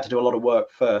thought I had to do a lot of work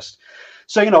first.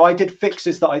 So, you know, I did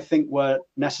fixes that I think were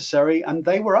necessary, and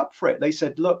they were up for it. They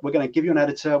said, look, we're going to give you an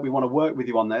editor. We want to work with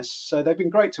you on this. So they've been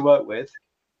great to work with.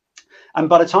 And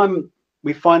by the time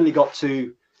we finally got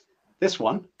to this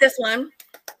one. See,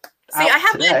 I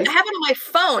have it on my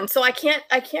phone, so I can't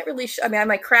really. I mean, I have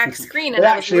my cracked screen. It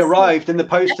actually arrived in the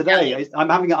post today. I'm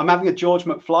having a George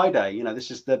McFly day. You know,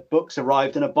 this is the books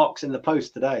arrived in a box in the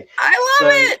post today. I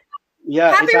love it.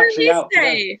 Yeah, Happy it's actually release out day.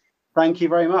 Today. Thank you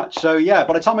very much. So yeah,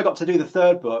 by the time I got to do the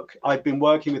third book, I'd been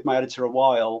working with my editor a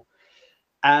while,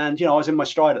 and you know, I was in my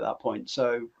stride at that point.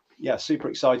 So yeah, super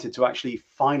excited to actually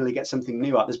finally get something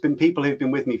new out. There's been people who've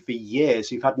been with me for years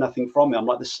who've had nothing from me. I'm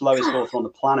like the slowest author on the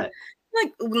planet.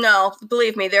 Like, no,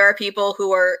 believe me, there are people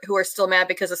who are still mad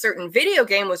because a certain video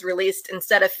game was released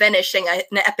instead of finishing an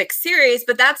epic series,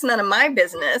 but that's none of my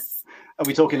business. Are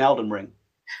we talking Elden Ring?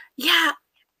 yeah,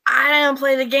 I don't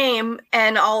play the game.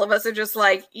 And all of us are just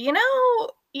like, you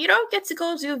don't get to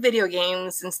go do video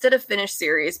games instead of finish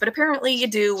series, but apparently you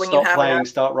do when you Stop have playing,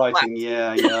 start writing.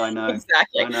 left. Yeah, I know.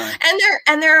 Exactly. I know.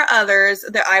 And there are others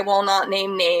that I will not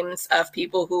name names of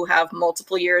people who have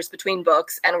multiple years between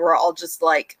books, and we're all just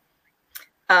like,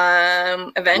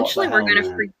 eventually we're going to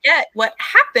forget what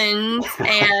happened,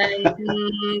 and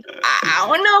I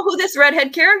don't know who this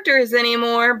redhead character is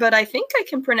anymore, but I think I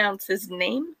can pronounce his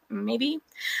name. Maybe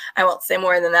I won't say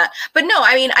more than that. But no,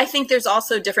 I mean, I think there's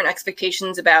also different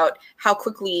expectations about how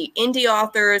quickly indie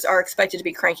authors are expected to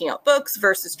be cranking out books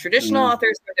versus traditional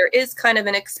authors, where there is kind of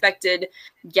an expected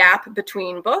gap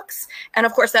between books. And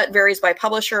of course, that varies by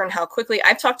publisher and how quickly.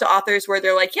 I've talked to authors where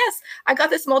they're like, yes, I got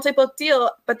this multi-book deal,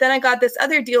 but then I got this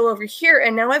other deal over here,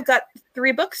 and now I've got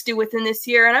 3 books due within this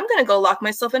year, and I'm going to go lock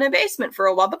myself in a basement for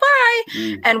a while.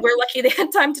 Bye-bye. And we're lucky they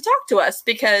had time to talk to us,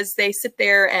 because they sit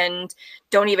there and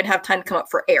don't even have time to come up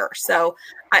for air. So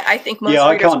I think most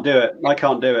I can't do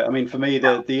it. I mean, for me,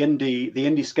 the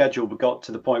indie schedule got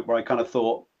to the point where I kind of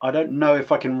thought, I don't know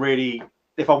if I can really,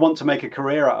 if I want to make a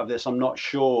career out of this, I'm not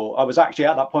sure. I was actually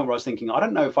at that point where I was thinking, I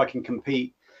don't know if I can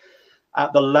compete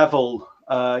at the level.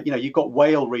 You've got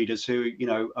whale readers who,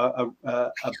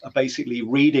 are basically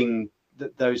reading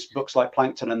those books like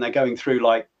Plankton, and they're going through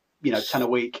like, 10 a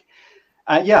week.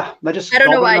 They're just, I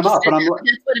don't know why them up, and I'm,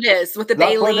 that's what it is with the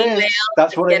Bailey whale.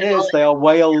 That's what it is. They are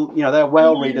whale, they're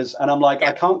whale readers, and I'm like,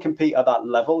 I can't compete at that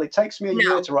level. It takes me a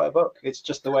year to write a book. It's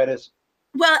just the way it is.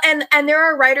 Well, and there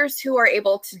are writers who are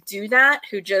able to do that,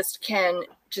 who just can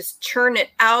just churn it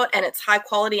out, and it's high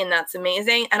quality, and that's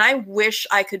amazing. And I wish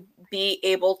I could be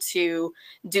able to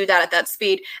do that at that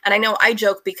speed. And I know I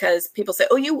joke because people say,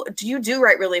 "Oh, you do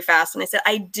write really fast?" And I said,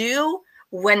 I do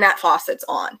when that faucet's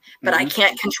on, but I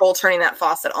can't control turning that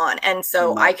faucet on. And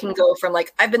so I can go from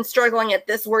like, I've been struggling at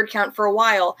this word count for a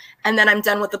while, and then I'm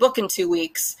done with the book in 2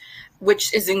 weeks,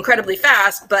 which is incredibly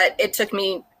fast, but it took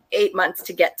me 8 months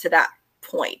to get to that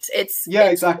point.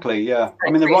 Exactly. Yeah.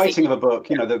 I mean, the writing of a book,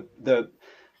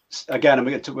 again,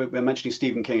 we're mentioning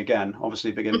Stephen King again,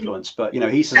 obviously a big influence, but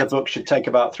he says a book should take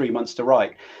about 3 months to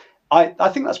write. I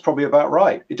think that's probably about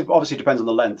right. It obviously depends on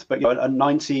the length, but a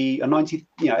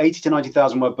 80 to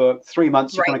 90,000 word book, 3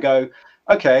 months, you're going to go,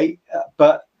 okay.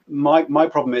 But my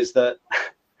problem is that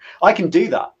I can do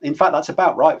that. In fact, that's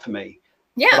about right for me.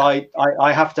 Yeah. But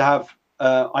I have to have,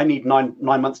 I need nine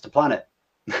months to plan it.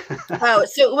 Oh,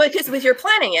 so because you're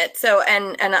planning it. So,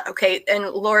 and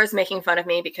Laura's making fun of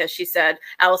me because she said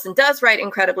Allison does write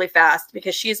incredibly fast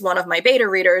because she's one of my beta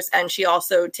readers, and she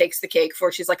also takes the cake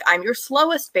for, she's like, I'm your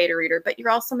slowest beta reader, but you're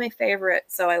also my favorite.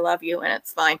 So I love you, and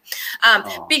it's fine.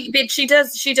 But she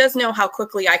does know how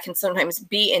quickly I can sometimes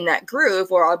be in that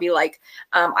groove where I'll be like,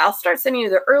 I'll start sending you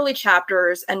the early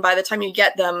chapters, and by the time you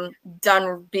get them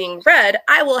done being read,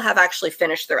 I will have actually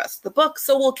finished the rest of the book.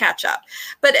 So we'll catch up.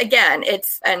 But again,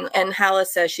 it's, and Hala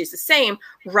says she's the same,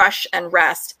 rush and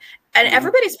rest. And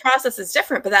everybody's process is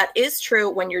different, but that is true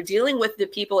when you're dealing with the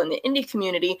people in the indie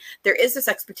community. There is this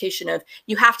expectation of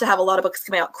you have to have a lot of books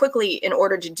coming out quickly in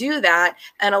order to do that.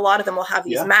 And a lot of them will have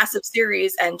these massive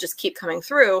series and just keep coming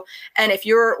through. And if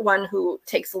you're one who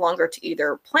takes longer to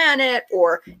either plan it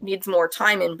or needs more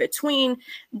time in between,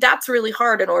 that's really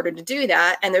hard in order to do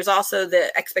that. And there's also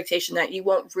the expectation that you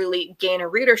won't really gain a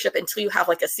readership until you have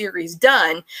like a series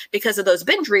done, because of those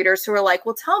binge readers who are like,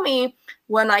 well, tell me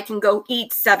when I can go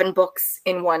eat 7 books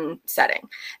in one setting.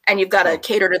 And you've got to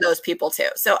cater to those people too.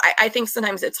 So I think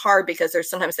sometimes it's hard because there's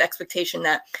sometimes the expectation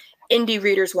that indie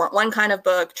readers want one kind of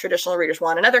book, traditional readers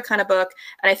want another kind of book.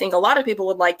 And I think a lot of people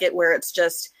would like it where it's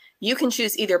just, you can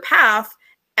choose either path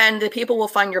and the people will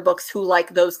find your books who like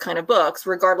those kind of books,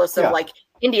 regardless of like,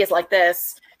 indie is like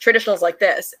this, traditional is like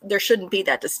this. There shouldn't be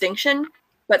that distinction,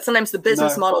 but sometimes the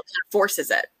business model kind of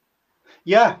forces it.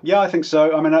 Yeah, I think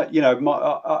so. I mean,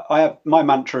 my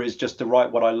mantra is just to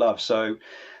write what I love. So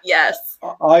yes,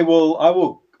 I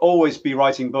will always be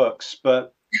writing books,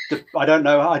 but I don't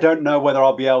know whether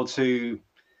I'll be able to,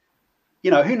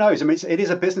 who knows? I mean, it is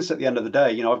a business at the end of the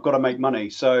day. I've got to make money.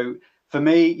 So for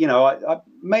me,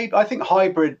 I think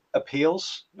hybrid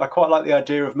appeals. I quite like the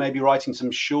idea of maybe writing some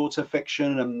shorter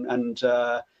fiction and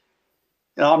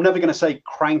I'm never going to say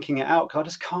cranking it out because I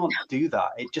just can't do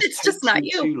that. It just takes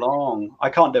me too long. I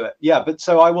can't do it. Yeah, but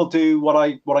so I will do what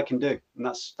I can do, and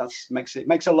that's makes it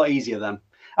a lot easier then.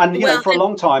 And for a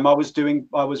long time I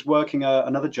was working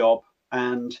another job,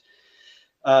 and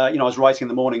I was writing in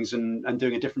the mornings and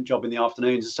doing a different job in the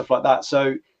afternoons and stuff like that.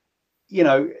 So you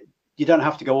don't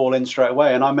have to go all in straight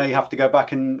away, and I may have to go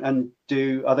back and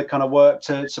do other kind of work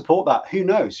to support that. Who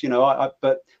knows?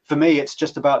 But for me, it's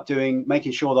just about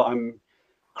making sure that I'm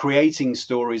creating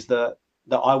stories that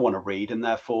I want to read, and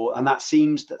therefore, and that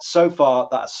seems that so far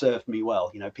that has served me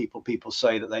well. People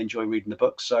say that they enjoy reading the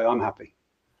books, so I'm happy.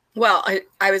 Well,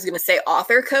 I was going to say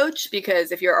author coach,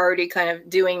 because if you're already kind of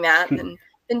doing that, then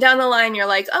down the line you're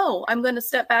like, oh, I'm going to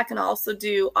step back and also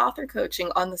do author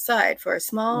coaching on the side for a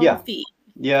small fee.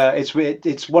 Yeah,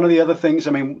 it's one of the other things.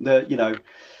 I mean, the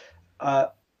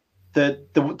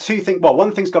two things. Well,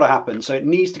 one thing's got to happen, so it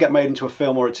needs to get made into a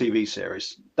film or a TV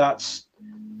series. That's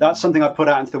something I put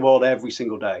out into the world every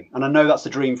single day, and I know that's the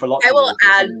dream for lots. I will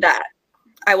add that.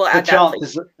 I will add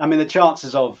that. I mean, the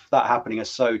chances of that happening are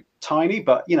so tiny,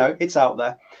 but it's out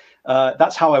there.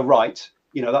 That's how I write.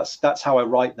 That's how I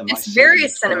write them. It's very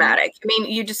cinematic. I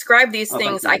mean, you describe these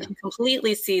things. I can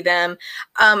completely see them.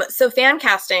 So fan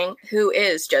casting, who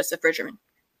is Joseph Bridgeman?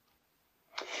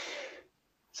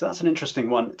 So that's an interesting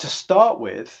one. To start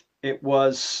with, it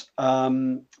was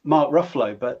Mark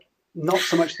Ruffalo, but not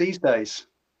so much these days.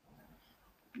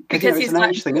 Because he's an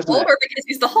age thing, isn't it? Or because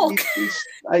he's the Hulk?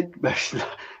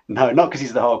 No, not because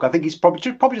he's the Hulk. I think he's probably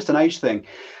just an age thing.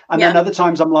 And then other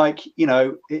times I'm like,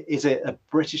 is it a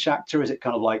British actor? Is it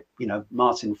kind of like,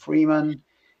 Martin Freeman?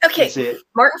 Okay,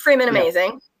 Martin Freeman,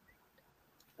 amazing.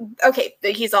 Okay,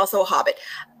 he's also a Hobbit.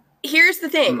 Here's the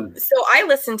thing. So I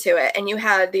listened to it, and you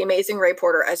had the amazing Ray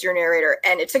Porter as your narrator,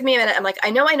 and it took me a minute. I'm like,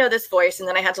 I know this voice, and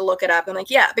then I had to look it up. I'm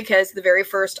like, yeah, because the very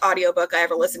first audiobook I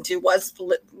ever listened to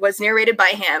was narrated by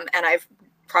him, and I've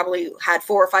probably had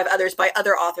 4 or 5 others by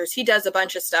other authors. He does a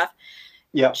bunch of stuff.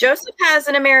 Yeah. Joseph has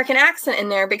an American accent in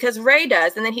there because Ray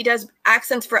does, and then he does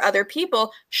accents for other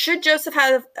people. Should Joseph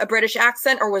have a British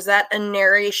accent, or was that a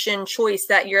narration choice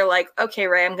that you're like, okay,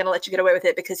 Ray, I'm going to let you get away with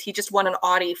it because he just won an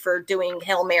Audie for doing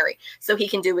Hail Mary, so he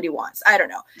can do what he wants? I don't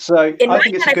know. So I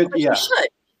think it's a good,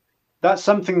 That's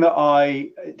something that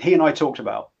he and I talked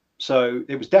about. So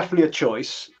it was definitely a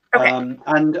choice. Okay.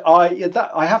 And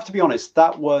I have to be honest,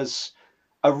 that was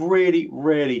a really,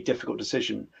 really difficult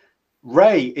decision.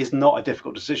 Ray is not a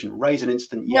difficult decision. Ray's an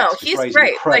instant yes. No, he's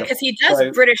great because he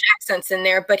does British accents in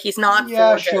there, but he's not.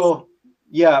 Yeah, sure.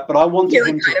 Yeah, but I wanted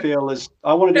him to feel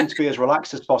I wanted him to be as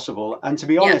relaxed as possible. And to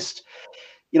be honest,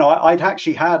 I'd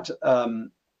actually had,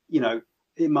 in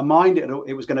my mind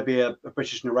it was going to be a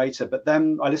British narrator, but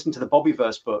then I listened to the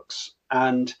Bobbyverse books,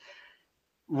 and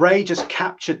Ray just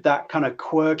captured that kind of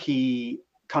quirky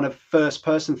kind of first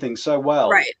person thing so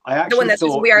well. Right. I actually the one that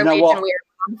says we are Legion,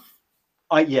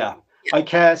 we are. I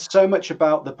care so much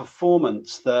about the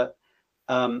performance that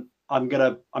I'm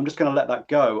just gonna let that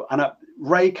go. And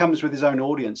Ray comes with his own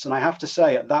audience, and I have to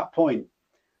say, at that point,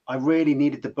 I really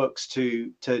needed the books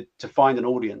to find an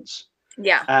audience.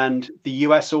 Yeah. And the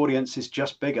US audience is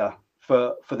just bigger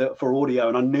for audio,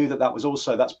 and I knew that was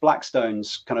also that's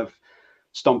Blackstone's kind of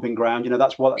stomping ground.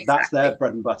 That's their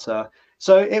bread and butter.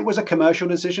 So it was a commercial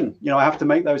decision. I have to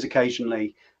make those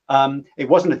occasionally. It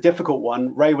wasn't a difficult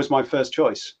one. Ray was my first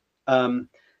choice. But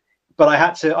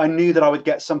I knew that I would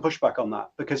get some pushback on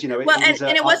that because, it wasn't so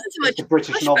much a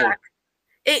British pushback. Novel.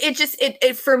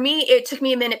 It for me, it took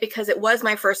me a minute because it was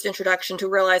my first introduction to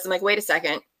realize, I'm like, wait a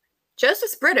second,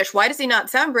 Joseph's British. Why does he not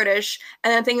sound British?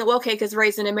 And then thinking, well, okay, because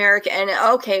Ray's an American, and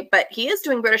okay, but he is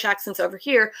doing British accents over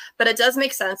here. But it does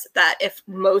make sense that if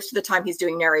most of the time he's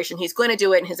doing narration, he's going to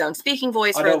do it in his own speaking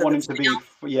voice. I don't want him to be.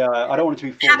 I don't want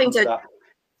him to be having to. That.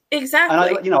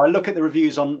 Exactly. And I look at the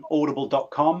reviews on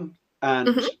audible.com,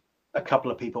 and a couple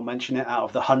of people mention it out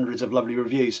of the hundreds of lovely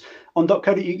reviews on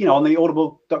 .co.uk, on the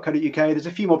audible.co.uk. There's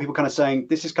a few more people kind of saying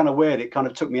this is kind of weird. It kind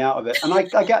of took me out of it, and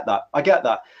I get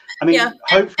that. I mean,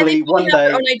 hopefully one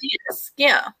day.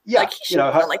 Yeah. Like,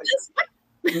 like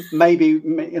this. maybe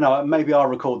I'll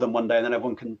record them one day, and then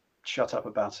everyone can shut up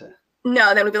about it.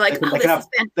 No, then we'd be like,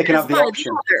 they can have the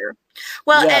option.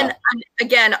 Well, and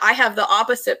again, I have the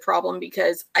opposite problem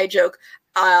because I joke,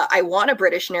 I want a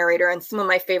British narrator, and some of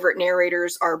my favorite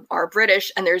narrators are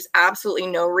British, and there's absolutely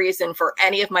no reason for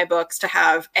any of my books to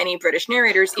have any British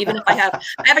narrators, even if I have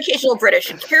occasional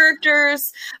British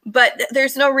characters, but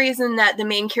there's no reason that the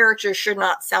main character should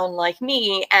not sound like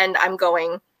me. And I'm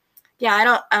going, yeah, I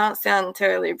don't sound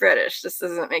totally British. This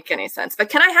doesn't make any sense. But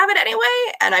can I have it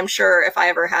anyway? And I'm sure if I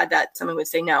ever had that, someone would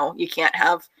say, no, you can't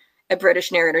have a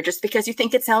British narrator just because you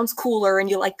think it sounds cooler and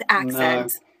you like the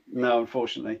accent. No,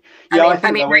 unfortunately. Yeah, I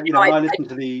think when I listen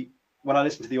to the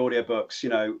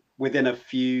audiobooks, within a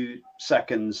few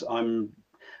seconds,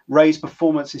 Ray's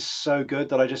performance is so good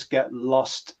that I just get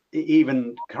lost.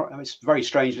 It's very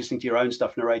strange listening to your own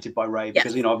stuff narrated by Ray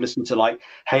because I've listened to like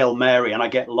Hail Mary and I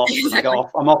get lost and I go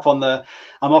off. I'm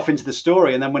off into the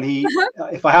story, and then when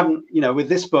if I haven't, with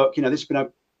this book, this has been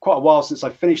quite a while since I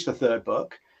finished the third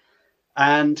book,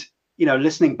 and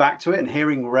listening back to it and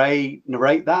hearing Ray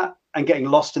narrate that, and getting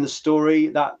lost in the story,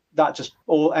 that just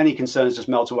any concerns just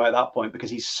melt away at that point, because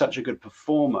he's such a good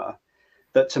performer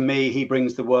that to me he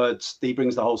brings the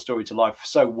whole story to life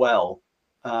so well,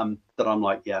 that I'm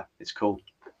like, yeah, it's cool.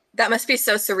 That must be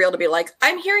so surreal to be like,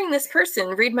 I'm hearing this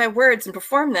person read my words and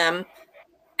perform them,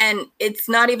 and it's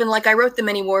not even like I wrote them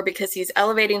anymore, because he's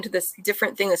elevating to this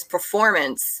different thing, this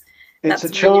performance. It's a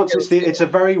chance. It's a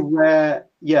very rare,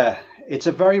 it's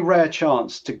a very rare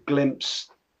chance to glimpse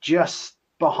just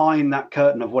behind that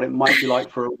curtain of what it might be like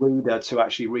for a reader to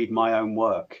actually read my own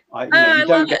work.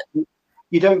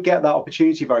 You don't get that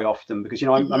opportunity very often, because,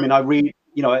 I mean, I read,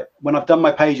 when I've done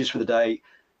my pages for the day,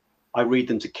 I read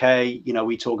them to Kay,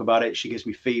 we talk about it. She gives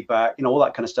me feedback, all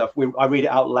that kind of stuff. I read it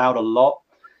out loud a lot.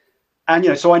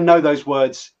 And, so I know those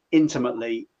words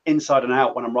intimately inside and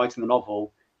out when I'm writing the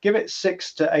novel. Give it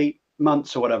 6 to 8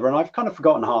 months or whatever, and I've kind of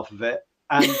forgotten half of it.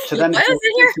 And to then,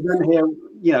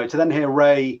 to then hear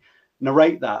Ray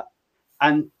narrate that,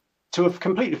 and to have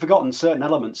completely forgotten certain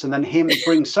elements, and then him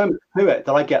bring so much to it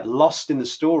that I get lost in the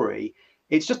story.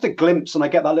 It's just a glimpse, and I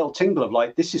get that little tingle of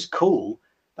like, this is cool.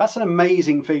 That's an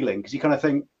amazing feeling, because you kind of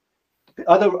think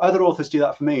other authors do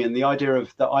that for me, and the idea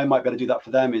of that I might be able to do that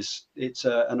for them it's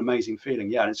an amazing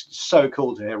feeling. Yeah, and it's so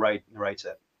cool to hear Ray narrate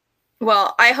it.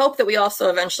 Well, I hope that we also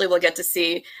eventually will get to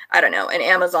see, I don't know, an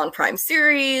Amazon Prime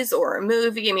series or a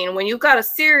movie. I mean, when you've got a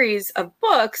series of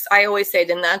books, I always say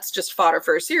then that's just fodder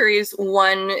for a series.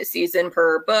 1 season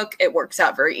per book. It works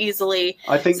out very easily.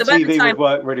 I think so TV would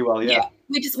work really well, yeah.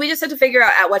 We just have to figure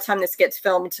out at what time this gets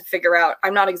filmed to figure out.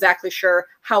 I'm not exactly sure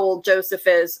how old Joseph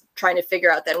is, trying to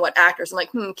figure out then what actors. I'm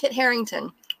like, Kit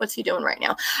Harington. What's he doing right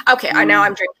now? Okay, now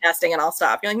I'm drink casting and I'll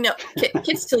stop. You're like, no,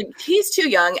 he's too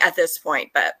young at this point,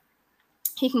 but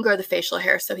he can grow the facial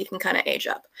hair so he can kind of age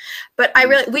up. But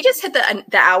we just hit the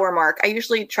hour mark. I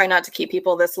usually try not to keep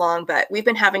people this long, but we've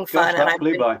been having fun.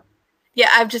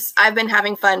 I've been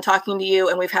having fun talking to you,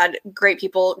 and we've had great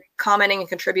people commenting and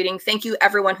contributing. Thank you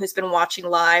everyone who's been watching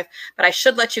live, but I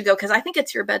should let you go because I think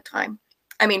it's your bedtime.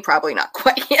 I mean, probably not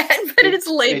quite yet, but it's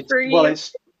late for you. Well,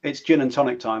 it's gin and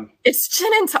tonic time.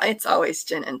 It's always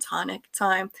gin and tonic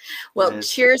time. Well,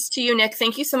 cheers to you, Nick.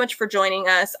 Thank you so much for joining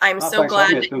us. I'm so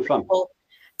glad it's been fun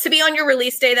to be on your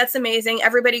release day. That's amazing.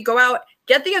 Everybody go out,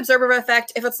 get the Observer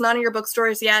Effect. If it's not in your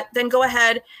bookstores yet, then go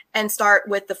ahead and start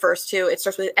with the first 2. It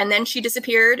starts with, and then she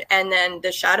disappeared, and then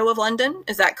The Shadow of London.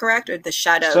 Is that correct? Or The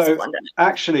Shadows of London?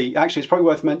 Actually, it's probably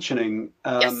worth mentioning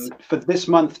for this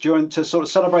month, to sort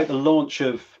of celebrate the launch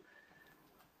of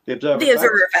the Observer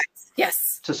Effect.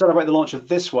 Yes. To celebrate the launch of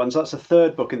this one, so that's the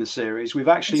 3rd book in the series. We've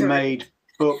actually made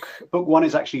book 1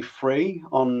 is actually free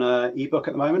on ebook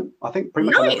at the moment. I think pretty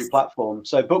much on every platform.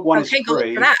 So book 1 is free. Go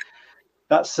look for that.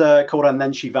 That's called And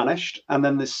Then She Vanished. And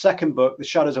then the second book, The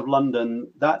Shadows of London,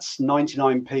 that's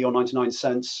 99p or 99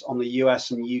 cents on the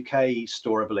US and UK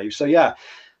store, I believe. So yeah,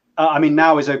 I mean,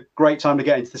 now is a great time to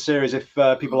get into the series if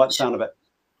people like the sound of it.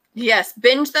 Yes,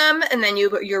 binge them, and then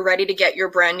you're ready to get your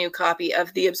brand new copy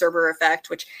of The Observer Effect,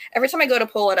 which every time I go to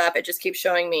pull it up, it just keeps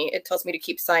showing me. It tells me to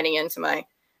keep signing into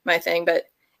my thing, but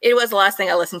it was the last thing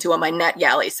I listened to on my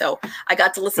NetGalley, so I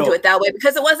got to listen to it that way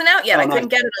because it wasn't out yet. I couldn't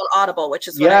get it on Audible, which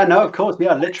is of course,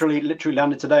 literally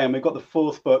landed today, and we've got the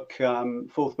 4th book.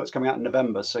 4th book's coming out in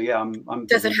November, so yeah, I'm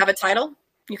Does it have a title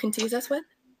you can tease us with?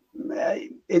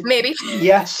 Maybe.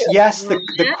 Yes.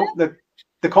 The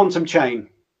Quantum Chain.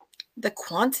 The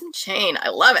Quantum Chain. I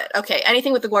love it. Okay.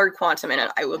 Anything with the word quantum in it,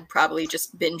 I would probably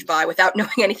just binge buy without knowing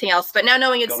anything else. But now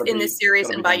knowing it's in this series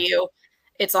and by you,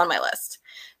 it's on my list.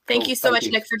 Thank you so much,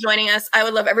 Nick, for joining us. I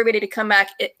would love everybody to come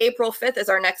back. April 5th is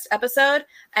our next episode.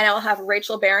 And I'll have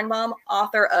Rachel Barenbaum,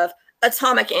 author of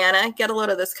Atomic Anna. Get a load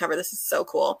of this cover. This is so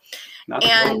cool.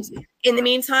 In the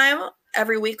meantime,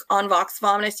 every week on Vox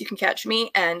Vomitus, you can catch me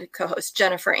and co-host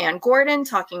Jennifer Ann Gordon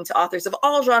talking to authors of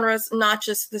all genres, not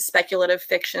just the speculative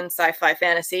fiction, sci-fi,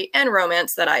 fantasy, and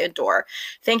romance that I adore.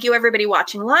 Thank you, everybody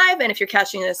watching live. And if you're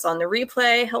catching this on the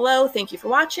replay, hello, thank you for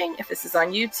watching. If this is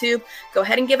on YouTube, go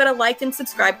ahead and give it a like and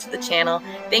subscribe to the channel.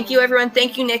 Thank you, everyone.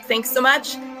 Thank you, Nick. Thanks so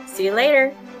much. See you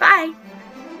later. Bye.